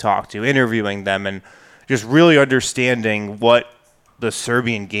that we talk to, interviewing them, and just really understanding what the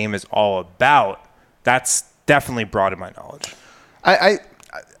Serbian game is all about, that's definitely broadened my knowledge.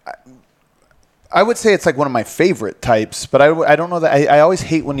 I would say it's like one of my favorite types, but I don't know that I always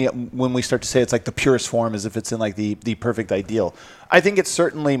hate when we start to say it's like the purest form as if it's in like the perfect ideal. I think it's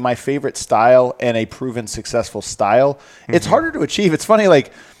certainly my favorite style and a proven successful style. Mm-hmm. It's harder to achieve. It's funny,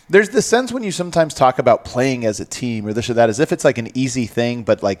 like there's this sense when you sometimes talk about playing as a team or this or that as if it's like an easy thing,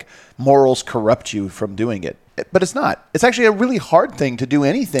 but like morals corrupt you from doing it. But it's not. It's actually a really hard thing to do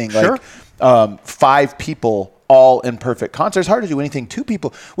anything. Sure. Like 5 people all in perfect concert. It's hard to do anything 2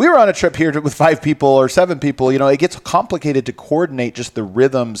 people. We were on a trip here with 5 people or 7 people. It gets complicated to coordinate just the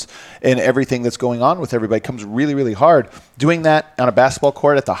rhythms and everything that's going on with everybody. It comes really, really hard. Doing that on a basketball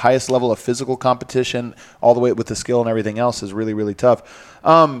court at the highest level of physical competition, all the way with the skill and everything else, is really, really tough.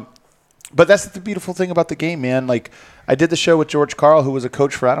 But that's the beautiful thing about the game, man. Like, I did the show with George Karl, who was a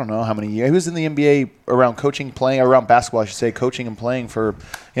coach for I don't know how many years. He was in the NBA around basketball, I should say, coaching and playing for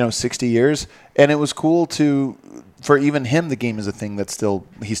 60 years. And it was cool for even him, the game is a thing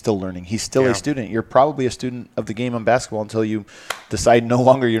he's still learning. He's still a student. You're probably a student of the game on basketball until you decide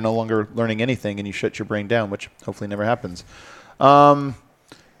you're no longer learning anything and you shut your brain down, which hopefully never happens.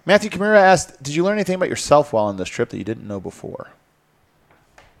 Matthew Kimura asked, did you learn anything about yourself while on this trip that you didn't know before?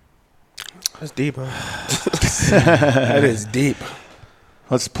 That's deep, huh? That is deep.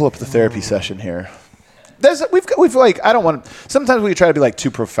 Let's pull up the therapy session here. We've like, I don't want to, sometimes we try to be like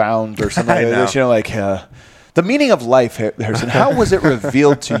too profound or something like this, the meaning of life, Harrison, how was it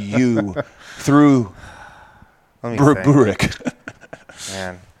revealed to you through Burik?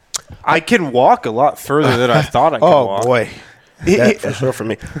 Man, I can walk a lot further than I thought I could walk. Oh, boy. That for sure for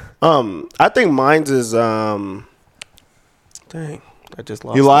me. I think mine's is, dang. I just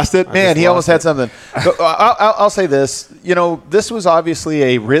lost it. You lost it? Man, he almost had something. I'll say this. This was obviously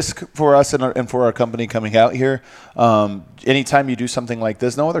a risk for us and for our company coming out here. Anytime you do something like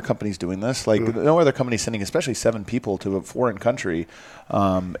this, no other company's doing this. No other company's sending especially 7 people to a foreign country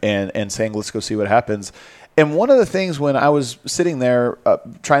and saying, let's go see what happens. And one of the things when I was sitting there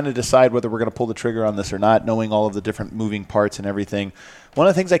trying to decide whether we're going to pull the trigger on this or not, knowing all of the different moving parts and everything, one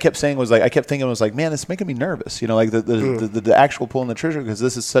of the things I kept saying was man, it's making me nervous, the actual pulling the trigger, because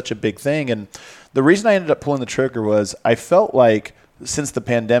this is such a big thing. And the reason I ended up pulling the trigger was I felt like since the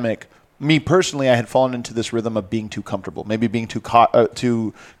pandemic, me personally, I had fallen into this rhythm of being too comfortable, maybe being too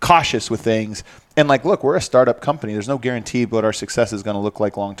cautious with things. And look, we're a startup company. There's no guarantee what our success is going to look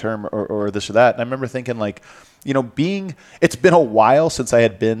like long term or this or that. And I remember thinking it's been a while since I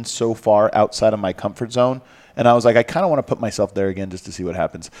had been so far outside of my comfort zone. And I was like, I kind of want to put myself there again just to see what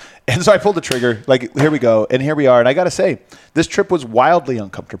happens. And so I pulled the trigger, here we go. And here we are. And I got to say, this trip was wildly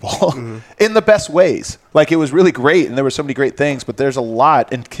uncomfortable in the best ways. It was really great. And there were so many great things. But there's a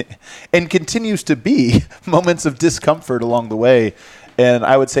lot and continues to be moments of discomfort along the way. And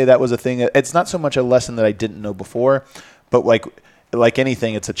I would say that was a thing. It's not so much a lesson that I didn't know before, but like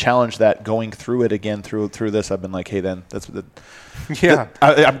anything, it's a challenge that going through it again through this, I've been like, hey, then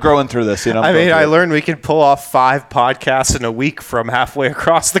I'm growing through this. I learned we can pull off 5 podcasts in a week from halfway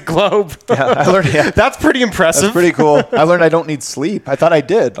across the globe. I learned. Yeah. That's pretty impressive. That's pretty cool. I learned I don't need sleep. I thought I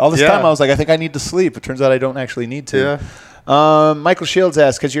did. All this time I was like, I think I need to sleep. It turns out I don't actually need to. Yeah. Michael Shields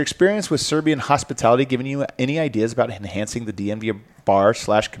asks, has your experience with Serbian hospitality given you any ideas about enhancing the DNVR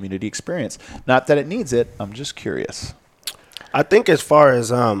bar/community experience? Not that it needs it. I'm just curious. I think as far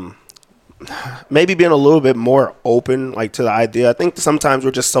as maybe being a little bit more open to the idea, I think sometimes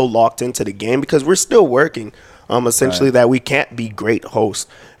we're just so locked into the game because we're still working essentially that we can't be great hosts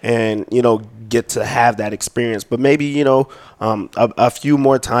and get to have that experience. But maybe a few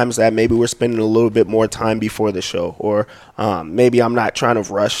more times that maybe we're spending a little bit more time before the show, or maybe I'm not trying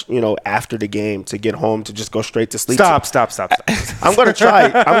to rush after the game to get home to just go straight to sleep. Stop. I'm gonna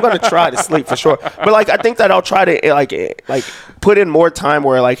try to sleep for sure. But I think that I'll try to put in more time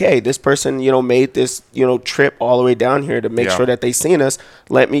where hey, this person made this trip all the way down here to make sure that they seen us.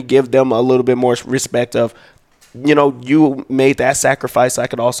 Let me give them a little bit more respect of you made that sacrifice. I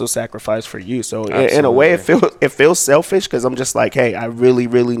could also sacrifice for you. So in a way, it feels selfish because I'm just hey, I really,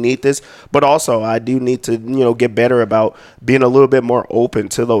 really need this. But also, I do need to get better about being a little bit more open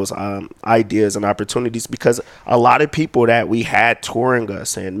to those ideas and opportunities, because a lot of people that we had touring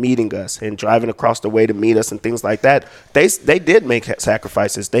us and meeting us and driving across the way to meet us and things like that, they did make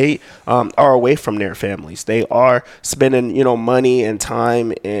sacrifices. They are away from their families. They are spending money and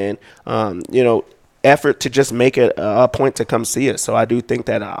time and effort to just make it a point to come see us. So I do think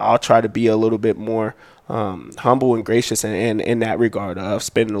that I'll try to be a little bit more humble and gracious in that regard of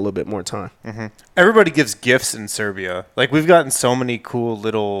spending a little bit more time. Mm-hmm. Everybody gives gifts in Serbia. We've gotten so many cool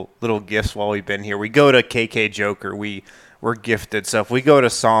little gifts while we've been here. We go to KK Joker, we're gifted stuff. We go to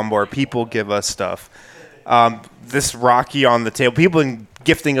Sombor, people give us stuff. This rakia on the table, people have been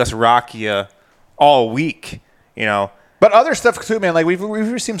gifting us rakia all week, But other stuff too, man. We've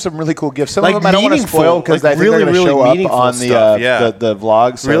received some really cool gifts. Some of them I don't want to spoil because I think they're going to show up on the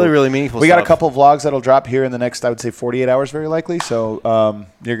vlogs. So really, really meaningful. We got a couple of vlogs that'll drop here in the next, I would say, 48 hours, very likely. So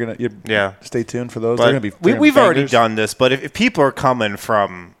you're gonna stay tuned for those. But they're gonna be. We've already done this, but if people are coming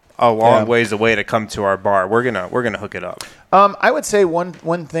from a long ways away to come to our bar, we're gonna hook it up. I would say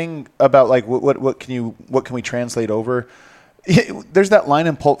one thing about what can we translate over. There's that line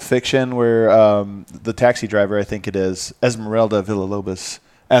in Pulp Fiction where the taxi driver, I think it is, Esmeralda Villalobos,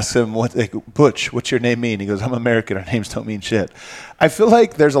 asks him, Butch, what's your name mean? He goes, I'm American. Our names don't mean shit. I feel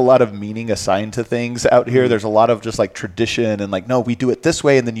like there's a lot of meaning assigned to things out here. There's a lot of just tradition and no, we do it this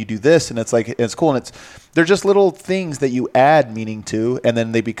way and then you do this. And it's cool. And they're just little things that you add meaning to, and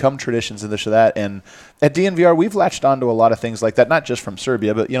then they become traditions and this or that. And at DNVR, we've latched onto a lot of things like that, not just from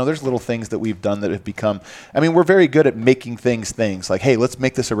Serbia, but, there's little things that we've done that have become, we're very good at making things. Hey, let's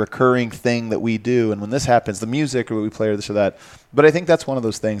make this a recurring thing that we do. And when this happens, the music or what we play or this or that. But I think that's one of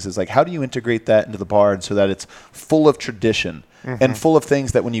those things is how do you integrate that into the bar and so that it's full of tradition and full of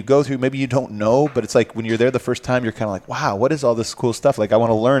things that when you go through, maybe you don't know, but it's like when you're there the first time, you're kind of like, wow, what is all this cool stuff? Like, I want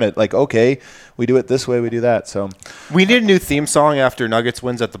to learn it. Like, okay, we do it this way, we do that. So we need a new theme song after Nuggets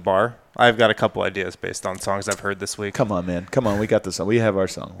wins at the bar. I've got a couple ideas based on songs I've heard this week. Come on, man. Come on. We got this song. We have our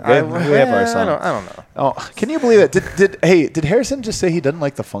song. We have our song. I don't know. Oh, can you believe it? Did Harrison just say he doesn't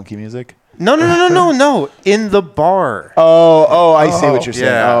like the funky music? No. In the bar. Oh, I see what you're saying.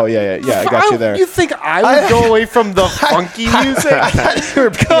 Yeah. Oh, yeah. I got you there. You think I would go away from the funky music?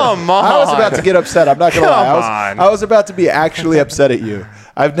 Come on. I was about to get upset. I'm not going to lie. on. I was about to be actually upset at you.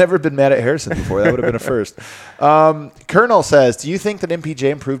 I've never been mad at Harrison before. That would have been a first. Colonel says, do you think that MPJ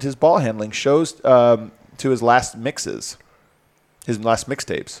improved his ball handling? Shows to his last mixes, his last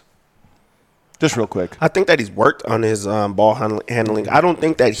mixtapes. Just real quick. I think that he's worked on his ball handling. I don't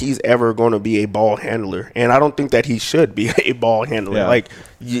think that he's ever going to be a ball handler, and I don't think that he should be a ball handler. Yeah. Like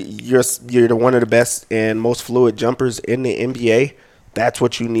you're one of the best and most fluid jumpers in the NBA. That's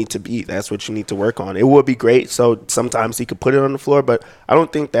what you need to be. That's what you need to work on. It would be great. So sometimes he could put it on the floor, but I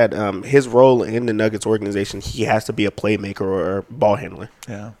don't think that his role in the Nuggets organization, he has to be a playmaker or a ball handler.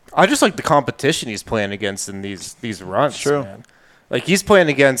 Yeah. I just like the competition he's playing against in these runs. True. Man. Like he's playing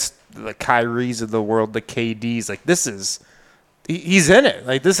against the Kyries of the world, the KDs. Like he's in it.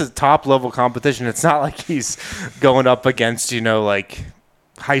 Like this is top level competition. It's not like he's going up against, like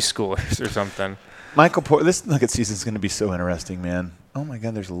high schoolers or something. Michael Porter, this Nugget season is going to be so interesting, man. Oh my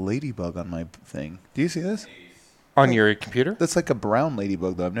God, there's a ladybug on my thing. Do you see this? On your computer? That's like a brown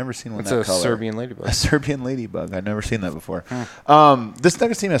ladybug, though. I've never seen one that color. It's a Serbian ladybug. A Serbian ladybug. I've never seen that before. This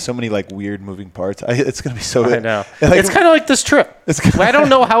Nuggets team has so many weird moving parts. It's going to be so. I know. It's kind of like this trip. I don't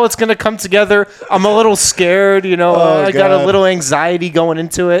know how it's going to come together. I'm a little scared. I got a little anxiety going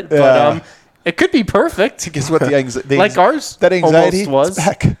into it, but it could be perfect. Guess what? The anxiety, like ours, that anxiety was. It's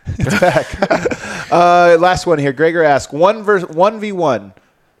back. It's back. Last one here. Gregor asks 1v1.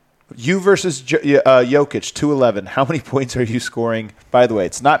 You versus Jokic, 2-11. How many points are you scoring? By the way,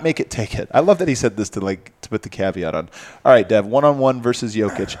 it's not make it, take it. I love that he said this to put the caveat on. All right, Dev, 1-on-1 versus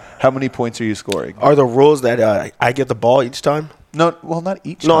Jokic. How many points are you scoring? Are the rules that I get the ball each time? No, well, not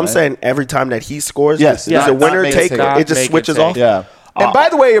each time. No, I'm saying every time that he scores. Yes. Is a winner take? It just switches off? Yeah. And by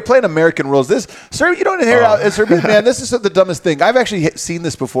the way, you're playing American rules. Sir, you don't hear Serbian, man. This is the dumbest thing. I've actually seen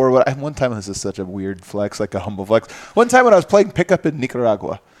this before. One time, this is such a weird flex, like a humble flex. One time when I was playing pickup in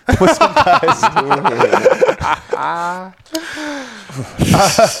Nicaragua with some guys. When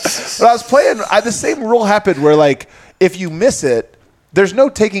I was playing, the same rule happened where, if you miss it, there's no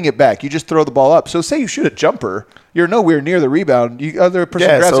taking it back. You just throw the ball up. So say you shoot a jumper, you're nowhere near the rebound. Other person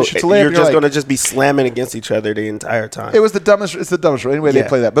grabs it, shoots a layup. You're just going to just be slamming against each other the entire time. It's the dumbest rule. Anyway, they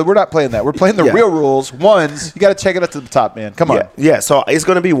play that. But we're not playing that. We're playing the real rules. Ones, you got to check it up to the top, man. Come on. Yeah, so it's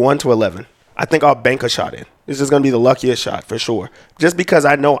going to be 1-11. I think I'll bank a shot in. This is going to be the luckiest shot for sure. Just because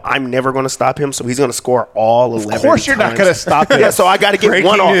I know I'm never going to stop him, so he's going to score all 11 Of course you're not going to stop him. Yeah, so I got to get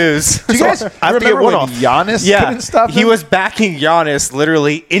one off. News. Do you guys remember when Giannis couldn't stop him? He was backing Giannis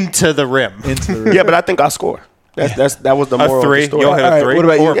literally into the rim. Yeah, but I think I'll score. That was the moral of the story. You'll hit a three. What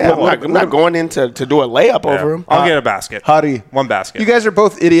about you? Yeah, I'm not going in to do a layup over him. I'll get a basket. Hottie. One basket. You guys are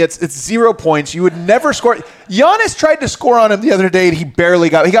both idiots. It's 0 points. You would never score. Giannis tried to score on him the other day, and he barely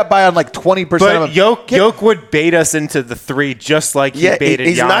got. He got by on 20% but of him. Jokic would bait us into the three just like he baited Giannis.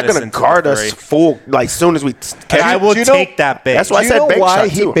 He's not going to guard us full soon as we. I will take that bait. That's why I said bank shot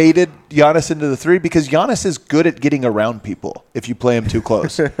he baited Giannis into the three? Because Giannis is good at getting around people if you play him too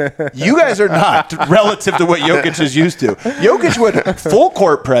close. You guys are not, relative to what Jokic is used to. Jokic would full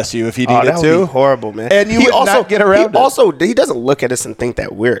court press you if he needed that to. Would be horrible, man. And you would not get around it. He doesn't look at us and think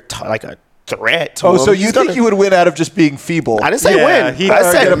that we're like a threat to him. So you think you would win out of just being feeble? I didn't say win.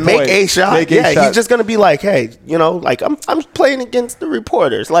 I said make a shot. He's just going to be like, hey, I'm playing against the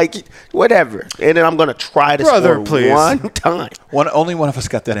reporters, whatever. And then I'm going to try to score one time. Only one of us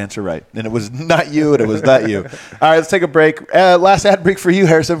got that answer right. And it was not you, and it was not you. All right, let's take a break. Last ad break for you,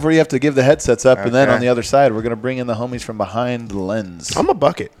 Harrison, before you have to give the headsets up. Okay. And then on the other side, we're going to bring in the homies from behind the lens. I'm a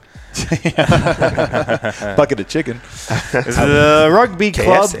bucket. Bucket of chicken. Is the rugby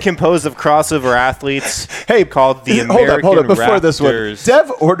club composed of crossover athletes called the American Hold up. Before Raptors. This one,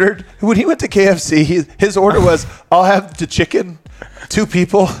 Dev ordered, when he went to KFC, his order was, I'll have the chicken, 2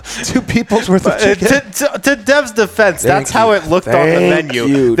 people's worth of chicken. To Dev's defense, that's how it looked on the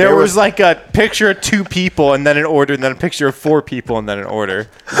menu. There was a picture of 2 people and then an order, and then a picture of 4 people and then an order.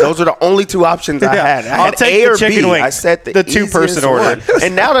 Those are the only 2 options I had. I'll take the chicken wings. I said the 2-person order.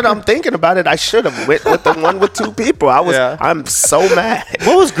 And now that I'm thinking about it, I should have went with the one with 2 people. I'm so mad.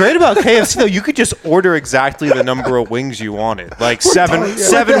 What was great about KFC though, you could just order exactly the number of wings you wanted.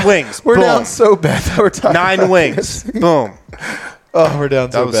 Seven wings. We're down so bad that we're talking 9 wings. Boom. Oh, we're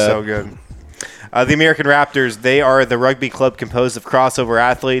down so bad. That was bad. so good. The American Raptors, they are the rugby club composed of crossover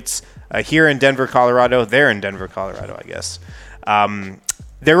athletes here in Denver, Colorado. They're in Denver, Colorado, I guess.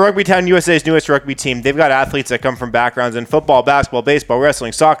 They're Rugby Town USA's newest rugby team. They've got athletes that come from backgrounds in football, basketball, baseball,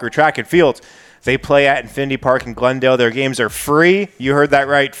 wrestling, soccer, track, and field. They play at Infinity Park in Glendale. Their games are free. You heard that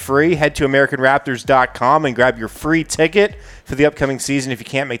right, free. Head to AmericanRaptors.com and grab your free ticket for the upcoming season. If you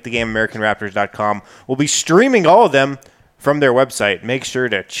can't make the game, AmericanRaptors.com will be streaming all of them from their website. Make sure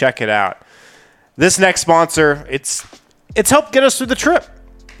to check it out. This next sponsor, it's helped get us through the trip.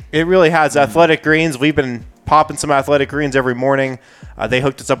 It really has. Athletic Greens. We've been popping some Athletic Greens every morning. They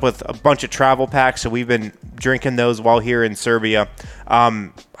hooked us up with a bunch of travel packs, so we've been drinking those while here in Serbia.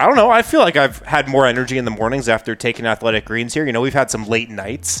 I don't know. I feel like I've had more energy in the mornings after taking Athletic Greens here. You know, we've had some late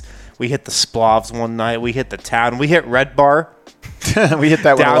nights. We hit the Splavs one night. We hit the town. We hit Red Bar. We hit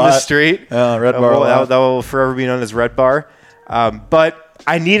that one down the street. Red Bar. That will forever be known as Red Bar. But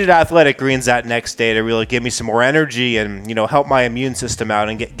I needed Athletic Greens that next day to really give me some more energy and, you know, help my immune system out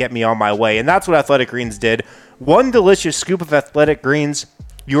and get me on my way. And that's what Athletic Greens did. One delicious scoop of Athletic Greens,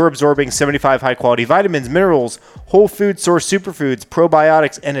 you're absorbing 75 high-quality vitamins, minerals, whole food source superfoods,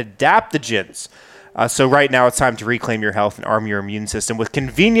 probiotics, and adaptogens. So right now it's time to reclaim your health and arm your immune system with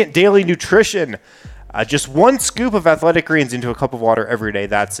convenient daily nutrition. Just one scoop of Athletic Greens into a cup of water every day.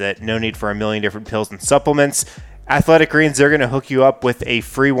 That's it. No need for a million different pills and supplements. Athletic Greens, they're going to hook you up with a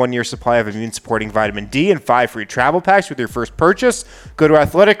free 1-year supply of immune-supporting vitamin D and 5 free travel packs with your first purchase. Go to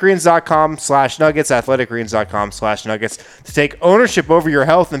athleticgreens.com/nuggets, athleticgreens.com/nuggets to take ownership over your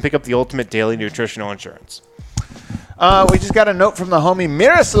health and pick up the ultimate daily nutritional insurance. We just got a note from the homie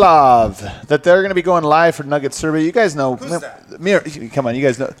Miroslav that they're going to be going live for Nuggets Serbia. You guys know. Who's that? Come on, you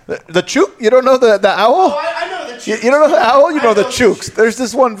guys know. The Chook? You don't know the owl? Oh, I know the Chooks. You don't know the owl? You know the Chooks. There's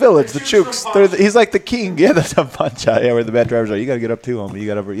this one village, the Chooks. He's like the king. Yeah, that's a bunch out. Yeah, where the bad drivers are. You got to get up too, homie. You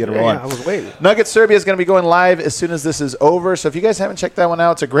got to roll on. I was waiting. Nuggets Serbia is going to be going live as soon as this is over. So if you guys haven't checked that one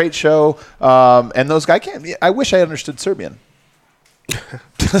out, it's a great show. And those guys I wish I understood Serbian.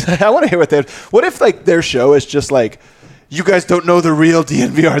 I want to hear what if like their show is just like, you guys don't know the real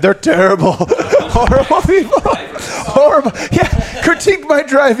DNVR. They're terrible. Horrible people. Horrible. Yeah, critique my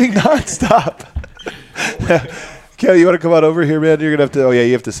driving nonstop. Kelly, you want to come on over here, man? You're going to have to,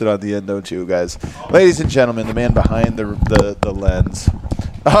 you have to sit on the end, don't you, guys? Ladies and gentlemen, the man behind the lens.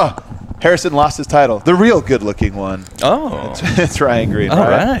 Harrison lost his title. The real good-looking one. Oh. It's Ryan Green. All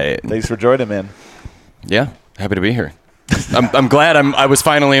right. Thanks for joining, man. Yeah, happy to be here. I'm glad I was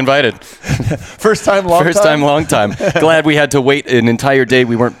finally invited. First time, long time. Glad we had to wait an entire day.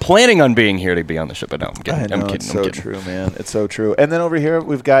 We weren't planning on being here to be on the show, but no, I'm kidding. I'm kidding. It's so true, man. It's so true. And then over here,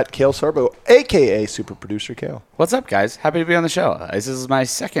 we've got Kale Sorbo, a.k.a. Super Producer Kale. What's up, guys? Happy to be on the show. This is my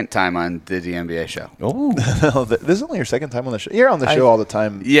second time on the DNBA show. Oh. This is only your second time on the show. You're on the show all the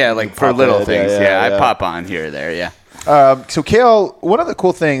time. Yeah, like for little things. Yeah, I pop on here or there, yeah. So, Kale, one of the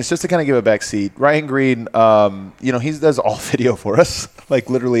cool things, just to kind of give a back seat, Ryan Green, he does all video for us,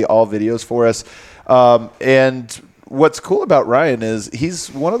 like literally all videos for us. And what's cool about Ryan is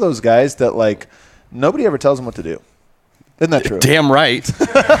he's one of those guys that, like, nobody ever tells him what to do. Isn't that true? Damn right.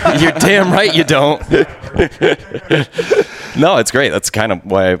 You're damn right you don't. No, it's great. That's kind of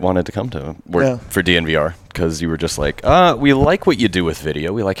why I wanted to come to work for DNVR, because you were just like, we like what you do with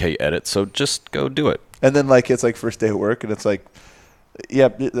video. We like how you edit, so just go do it. And then, like, it's like first day at work, and it's like, yeah,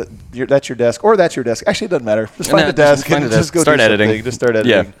 that's your desk, or that's your desk. Actually, it doesn't matter. Just find a desk and just go start do editing. Something. Just start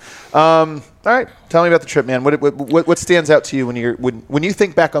editing. Yeah. All right. Tell me about the trip, man. What stands out to you when you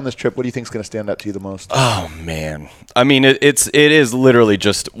think back on this trip? What do you think is going to stand out to you the most? Oh man, I mean, it is literally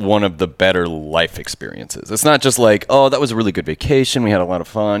just one of the better life experiences. It's not just like, oh, that was a really good vacation. We had a lot of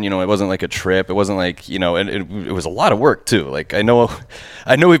fun. You know, it wasn't like a trip. It wasn't like, you know, it was a lot of work too. Like I know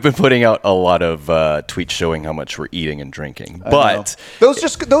we've been putting out a lot of tweets showing how much we're eating and drinking, but those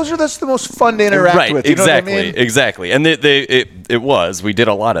are the most fun to interact with. You Exactly, know what I mean? exactly. And we did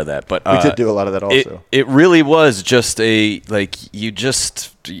a lot of that, but we did do a lot of that also. It really was just I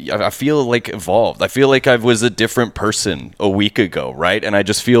feel like evolved. I feel like I was a different person a week ago, right? And I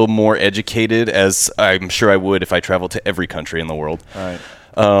just feel more educated, as I'm sure I would if I traveled to every country in the world. All right.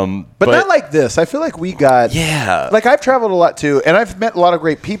 But not like this. I feel like we got... Yeah. Like, I've traveled a lot, too, and I've met a lot of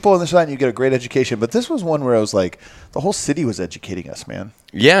great people and this and that, and you get a great education. But this was one where I was like, the whole city was educating us, man.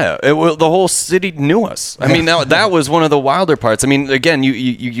 Yeah, the whole city knew us. I mean, that was one of the wilder parts. I mean, again,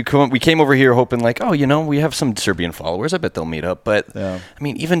 we came over here hoping like, oh, we have some Serbian followers. I bet they'll meet up. But I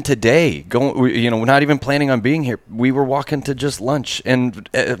mean, even today, we're not even planning on being here. We were walking to just lunch, and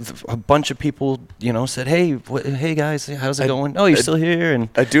a bunch of people, said, hey guys, how's it going? Oh, you're still here? And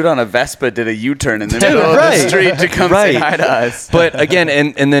a dude on a Vespa did a U-turn in the middle of the street to come say hi to us. But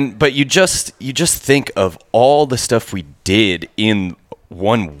again, but you just think of all the stuff we did in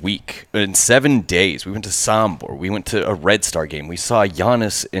 1 week. In 7 days, we went to Sombor. We went to a Red Star game. We saw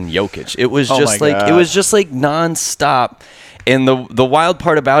Giannis and Jokic. It was just like nonstop. And the wild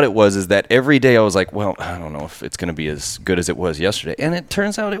part about it is that every day I was like, well, I don't know if it's going to be as good as it was yesterday. And it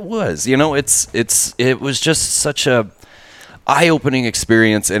turns out it was. It was just such a eye-opening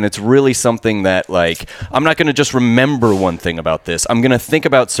experience, and it's really something that, like, I'm not going to just remember one thing about this. I'm going to think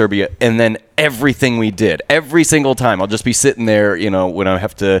about Serbia and then everything we did. Every single time I'll just be sitting there, when I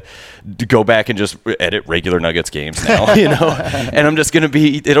have to go back and just edit regular Nuggets games now, and I'm just going to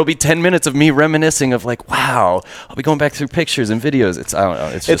it'll be 10 minutes of me reminiscing of like, wow, I'll be going back through pictures and videos. I don't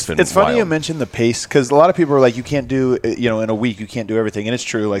know. It's funny you mentioned the pace, because a lot of people are like, you can't do, in a week, you can't do everything. And it's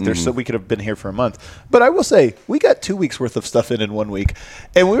true. Like, we could have been here for a month. But I will say, we got 2 weeks worth of stuff in 1 week.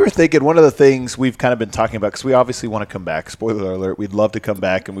 And we were thinking one of the things we've kind of been talking about, because we obviously want to come back. Spoiler alert, we'd love to come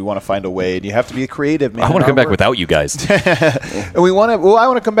back, and we want to find a way. And you have to be creative, man. I want to come back without you guys. And I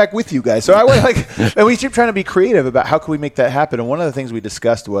want to come back with you guys. So I want and we keep trying to be creative about how can we make that happen. And one of the things we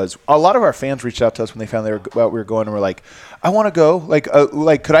discussed was a lot of our fans reached out to us when they found we were going, and were like, I want to go.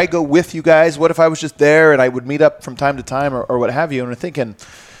 Like, could I go with you guys? What if I was just there and I would meet up from time to time or what have you? And we're thinking,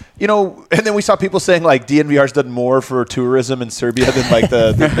 and then we saw people saying like DNVR's done more for tourism in Serbia than like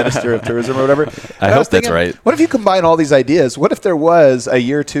the Minister of Tourism or whatever. I hope that's right. What if you combine all these ideas? What if there was a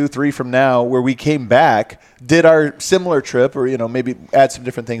year, 2, 3 from now where we came back, did our similar trip, or maybe add some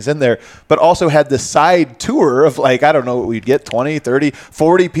different things in there, but also had the side tour of like, I don't know what we'd get, 20, 30,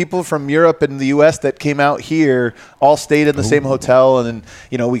 40 people from Europe and the US that came out here, all stayed in the same hotel, and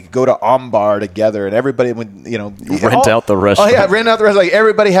then we could go to Ombar together, and everybody would rent out the restaurant. Oh yeah, rent out the restaurant. Like,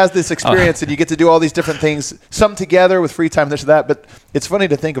 everybody has this experience, and you get to do all these different things, some together with free time, this or that. But it's funny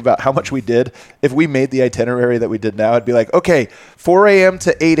to think about how much we did. If we made the itinerary that we did now, it'd be like, okay, 4 a.m.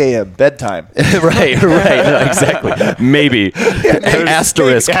 to 8 a.m. bedtime. right. No, exactly. Maybe.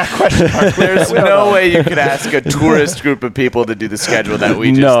 Asterisk. Question mark. There's no way you could ask a tourist group of people to do the schedule that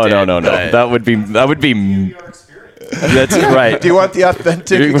we just did. No. That would be. That's right. Do you want the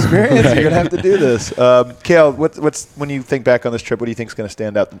authentic experience? You're gonna have to do this. Kale, what's when you think back on this trip, what do you think is gonna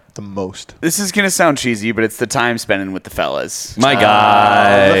stand out the most? This is gonna sound cheesy, but it's the time spending with the fellas. My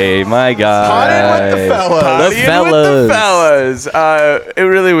guy. Potting with the fellas. It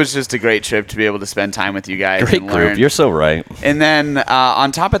really was just a great trip to be able to spend time with you guys. Great group. You're so right. And then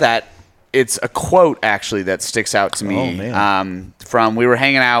on top of that, it's a quote actually that sticks out to me. We were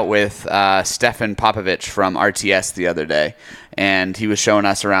hanging out with Stefan Popovic from RTS the other day, and he was showing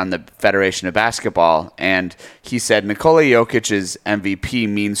us around the Federation of Basketball, and he said Nikola Jokic's MVP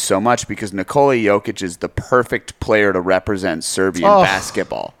means so much because Nikola Jokic is the perfect player to represent Serbian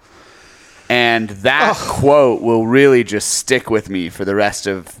basketball. And that quote will really just stick with me for the rest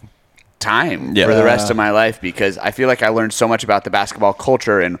of time, for the rest of my life, because I feel like I learned so much about the basketball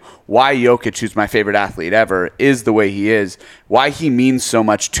culture and why Jokic, who's my favorite athlete ever, is the way he is, why he means so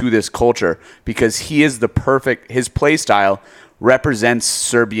much to this culture, because he is his play style represents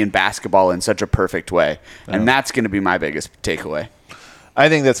Serbian basketball in such a perfect way. And that's going to be my biggest takeaway. I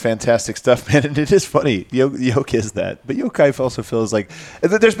think that's fantastic stuff, man. And it is funny. Jokic is that. But Jokic also feels like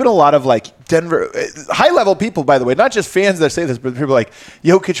there's been a lot of like Denver, high-level people, by the way, not just fans that say this, but people like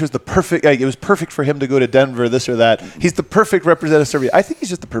Jokic was the perfect, it was perfect for him to go to Denver, this or that. He's the perfect representative of Serbia. I think he's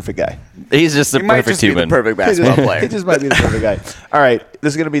just the perfect guy. He's just the perfect human. Be the perfect basketball player. He just might be the perfect guy. All right.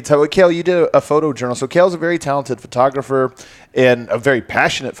 This is going to be tough. Kale, you did a photo journal. So Kale's a very talented photographer and a very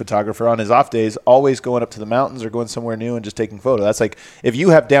passionate photographer. On his off days, always going up to the mountains or going somewhere new and just taking photos. That's like, if you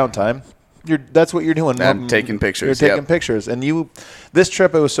have downtime, that's what you're doing. I'm taking pictures. You're taking pictures. And this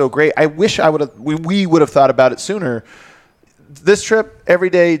trip, it was so great. I wish we would have thought about it sooner. This trip, every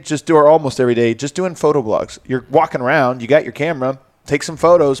day, almost every day, just doing photo blogs. You're walking around, you got your camera, take some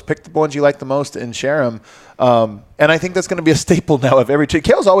photos, pick the ones you like the most and share them. And I think that's going to be a staple now of every trip.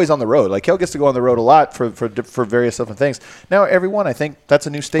 Kale's always on the road. Like, Kale gets to go on the road a lot for various different things. Now, everyone, I think that's a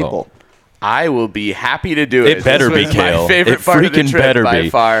new staple. I will be happy to do it. It better be, Kale. My favorite part of the trip by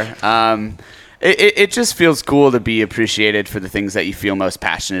far. It just feels cool to be appreciated for the things that you feel most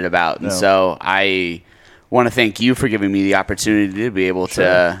passionate about. And so I want to thank you for giving me the opportunity to be able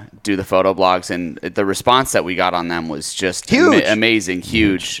to do the photo blogs, and the response that we got on them was just huge. Amazing,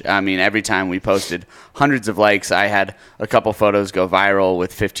 huge. I mean, every time we posted, hundreds of likes. I had a couple photos go viral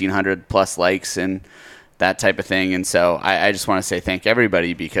with 1,500 plus likes and that type of thing. And so I just want to say thank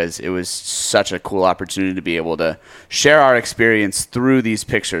everybody, because it was such a cool opportunity to be able to share our experience through these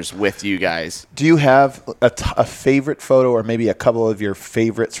pictures with you guys. Do you have a favorite photo, or maybe a couple of your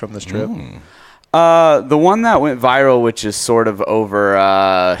favorites from this trip? The one that went viral, which is sort of over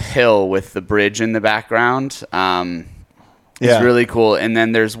a hill with the bridge in the background, is really cool. And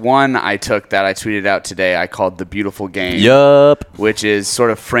then there's one I took that I tweeted out today. I called The Beautiful Game. Yup. Which is sort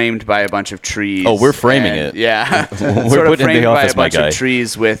of framed by a bunch of trees. Oh, we're framing it. Yeah. We're sort of putting it in framed the by office, a bunch my guy. of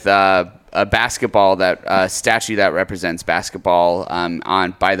trees with a basketball statue that represents basketball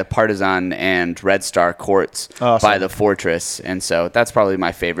by the Partizan and Red Star courts by the Fortress. And so that's probably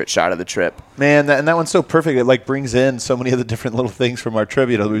my favorite shot of the trip. Man, that one's so perfect. It like brings in so many of the different little things from our trip.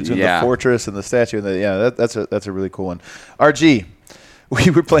 Between the Fortress and the statue. And that's a really cool one. RG, we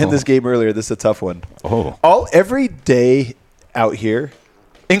were playing this game earlier. This is a tough one. Every day out here,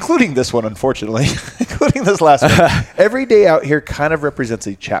 including this one, unfortunately, including this last one, every day out here kind of represents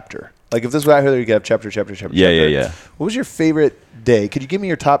a chapter. Like if this was out here, you could have chapter. Yeah. What was your favorite day? Could you give me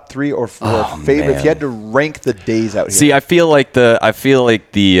your top 3 or 4 favorite? Man. If you had to rank the days out here. See, I feel like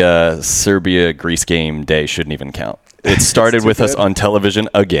the Serbia-Greece game day shouldn't even count. It started with us on television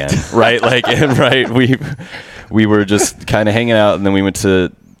again, right? We were just kind of hanging out, and then we went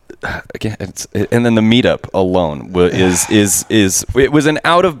to. Again, and then the meetup alone it was an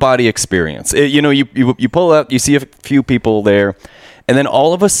out of body experience. You pull up, you see a few people there, and then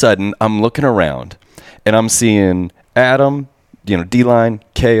all of a sudden I'm looking around and I'm seeing Adam, D-Line,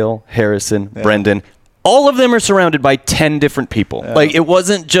 Kale, Harrison, Brendan. All of them are surrounded by 10 different people. Yeah. Like it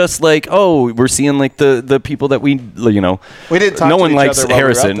wasn't just like, oh, we're seeing like the people that we didn't talk no to one likes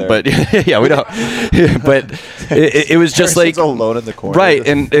Harrison, but yeah, we don't. But it was just like alone in the corner, right?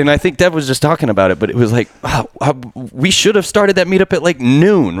 And I think Dev was just talking about it, but it was like we should have started that meetup at like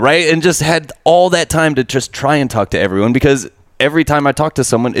noon, right? And just had all that time to just try and talk to everyone, because every time I talked to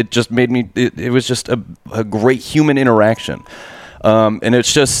someone, it just made me. It was just a great human interaction. And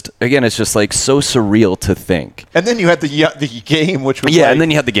it's just like so surreal to think. And then you had the game, which was and then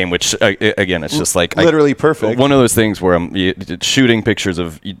you had the game, which again, it's just like literally perfect. One of those things where I'm shooting pictures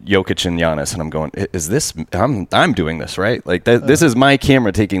of Jokic and Giannis, and I'm going, "Is this? I'm doing this right? Like this is my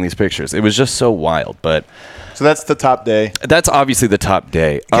camera taking these pictures." It was just so wild, but. So that's the top day. That's obviously the top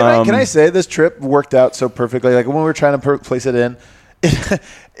day. Can I say this trip worked out so perfectly? Like when we were trying to place it in.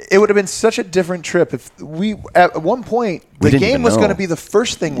 It would have been such a different trip if we, at one point, the game was going to be the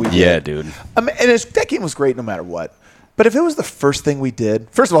first thing we did. Yeah, dude. And that game was great no matter what. But if it was the first thing we did,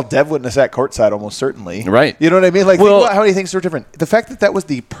 first of all, Dev wouldn't have sat courtside almost certainly. Right. You know what I mean? Like, think about how many things are different. The fact that was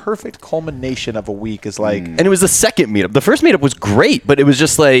the perfect culmination of a week is like... And it was the second meetup. The first meetup was great, but it was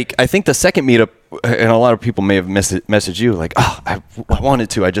just like, I think the second meetup, and a lot of people may have messaged you, like, I wanted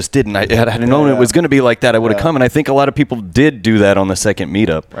to, I just didn't. Had I known it was going to be like that, I would have come. And I think a lot of people did do that on the second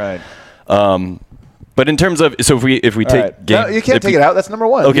meetup. Right. But in terms of, so if we take game, no, you can't take it out. That's number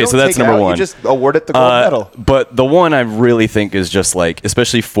one. Okay, so that's number one. You just award it the gold medal. But the one I really think is just like,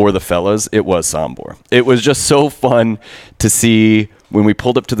 especially for the fellas, it was Sombor. It was just so fun to see when we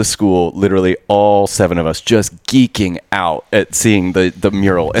pulled up to the school, literally all 7 of us just geeking out at seeing the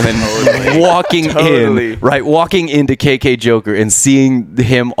mural, and then walking into KK Joker and seeing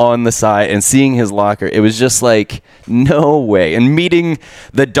him on the side and seeing his locker. It was just like, no way. And meeting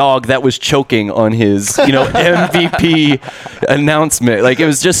the dog that was choking on his, MVP announcement. Like, it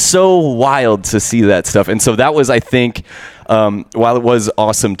was just so wild to see that stuff. And so that was, I think, while it was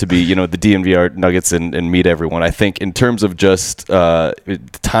awesome to be, the DNVR Nuggets and meet everyone, I think in terms of just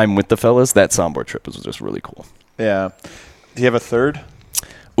time with the fellas, that Sombor trip was just really cool. Yeah. Do you have a third?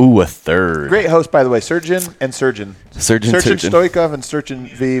 Ooh, a third. Great host, by the way, Surgeon Stoikov and Surgeon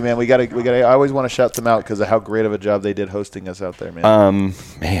V. Man, we got. I always want to shout them out because of how great of a job they did hosting us out there, man.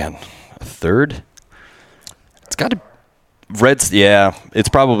 Man, a third. It's got to. It's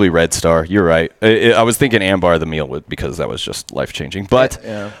probably Red Star. You're right. I was thinking Ambar the meal because that was just life changing. But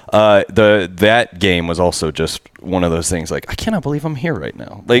that game was also just one of those things. Like, I cannot believe I'm here right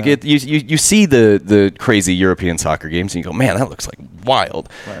now. Like you see the crazy European soccer games and you go, man, that looks like wild.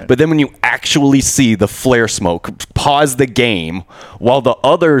 Right. But then when you actually see the flare smoke pause the game while the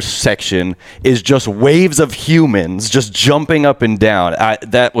other section is just waves of humans just jumping up and down,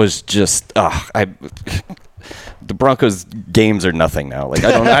 that was just the Broncos games are nothing now. Like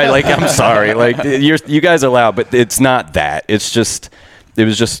I'm sorry. Like you guys are loud, but it's not that. It's just It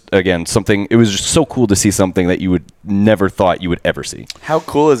was just, again, something. It was just so cool to see something that you would never thought you would ever see. How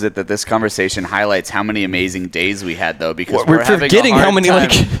cool is it that this conversation highlights how many amazing days we had, though? Because we're forgetting how many.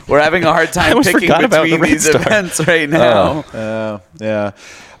 We're having a hard time picking between these events right now. Yeah.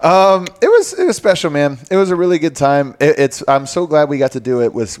 It was special, man. It was a really good time. I'm so glad we got to do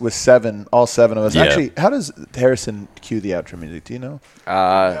it with all seven of us. Yeah. Actually, how does Harrison cue the outro music? Do you know?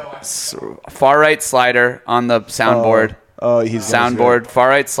 Far right slider on the soundboard. He's soundboard. Far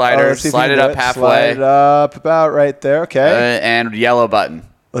right slider. Slide it up halfway. Slide it up about right there. Okay. And yellow button.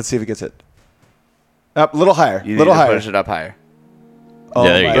 Let's see if it gets it. Up a little higher. You need to push it up higher. Oh,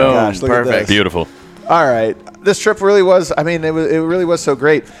 yeah, there you go. Gosh, look Perfect. at this. Beautiful. All right. This trip really was, it really was so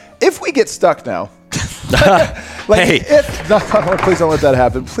great. If we get stuck now, please don't let that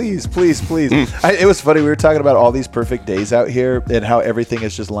happen. Please. It was funny. We were talking about all these perfect days out here and how everything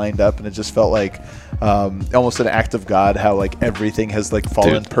is just lined up, and it just felt like almost an act of God, how like everything has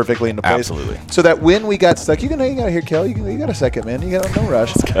fallen perfectly into place. Absolutely. So that when we got stuck, you got to hear Kel. You got a second, man. You got no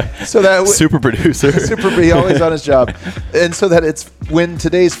rush. So that super producer, he always on his job, and so that it's when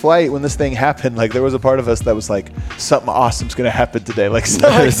today's flight, when this thing happened, there was a part of us that was like, something awesome's going to happen today.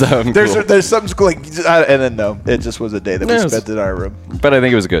 There's something cool. And then no, it just was a day that we spent in our room. But I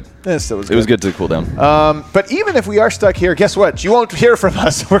think it was good. It was good to cool down. But even if we are stuck here, guess what? You won't hear from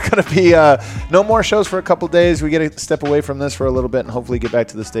us. We're going to be no more shows for a couple days. We get to step away from this for a little bit and hopefully get back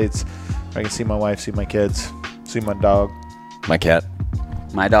to the States where I can see my wife, see my kids, see my dog. My cat.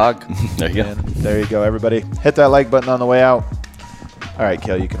 My dog. There you go. And there you go, everybody. Hit that like button on the way out. All right,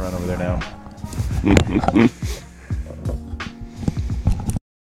 Kel, you can run over there now.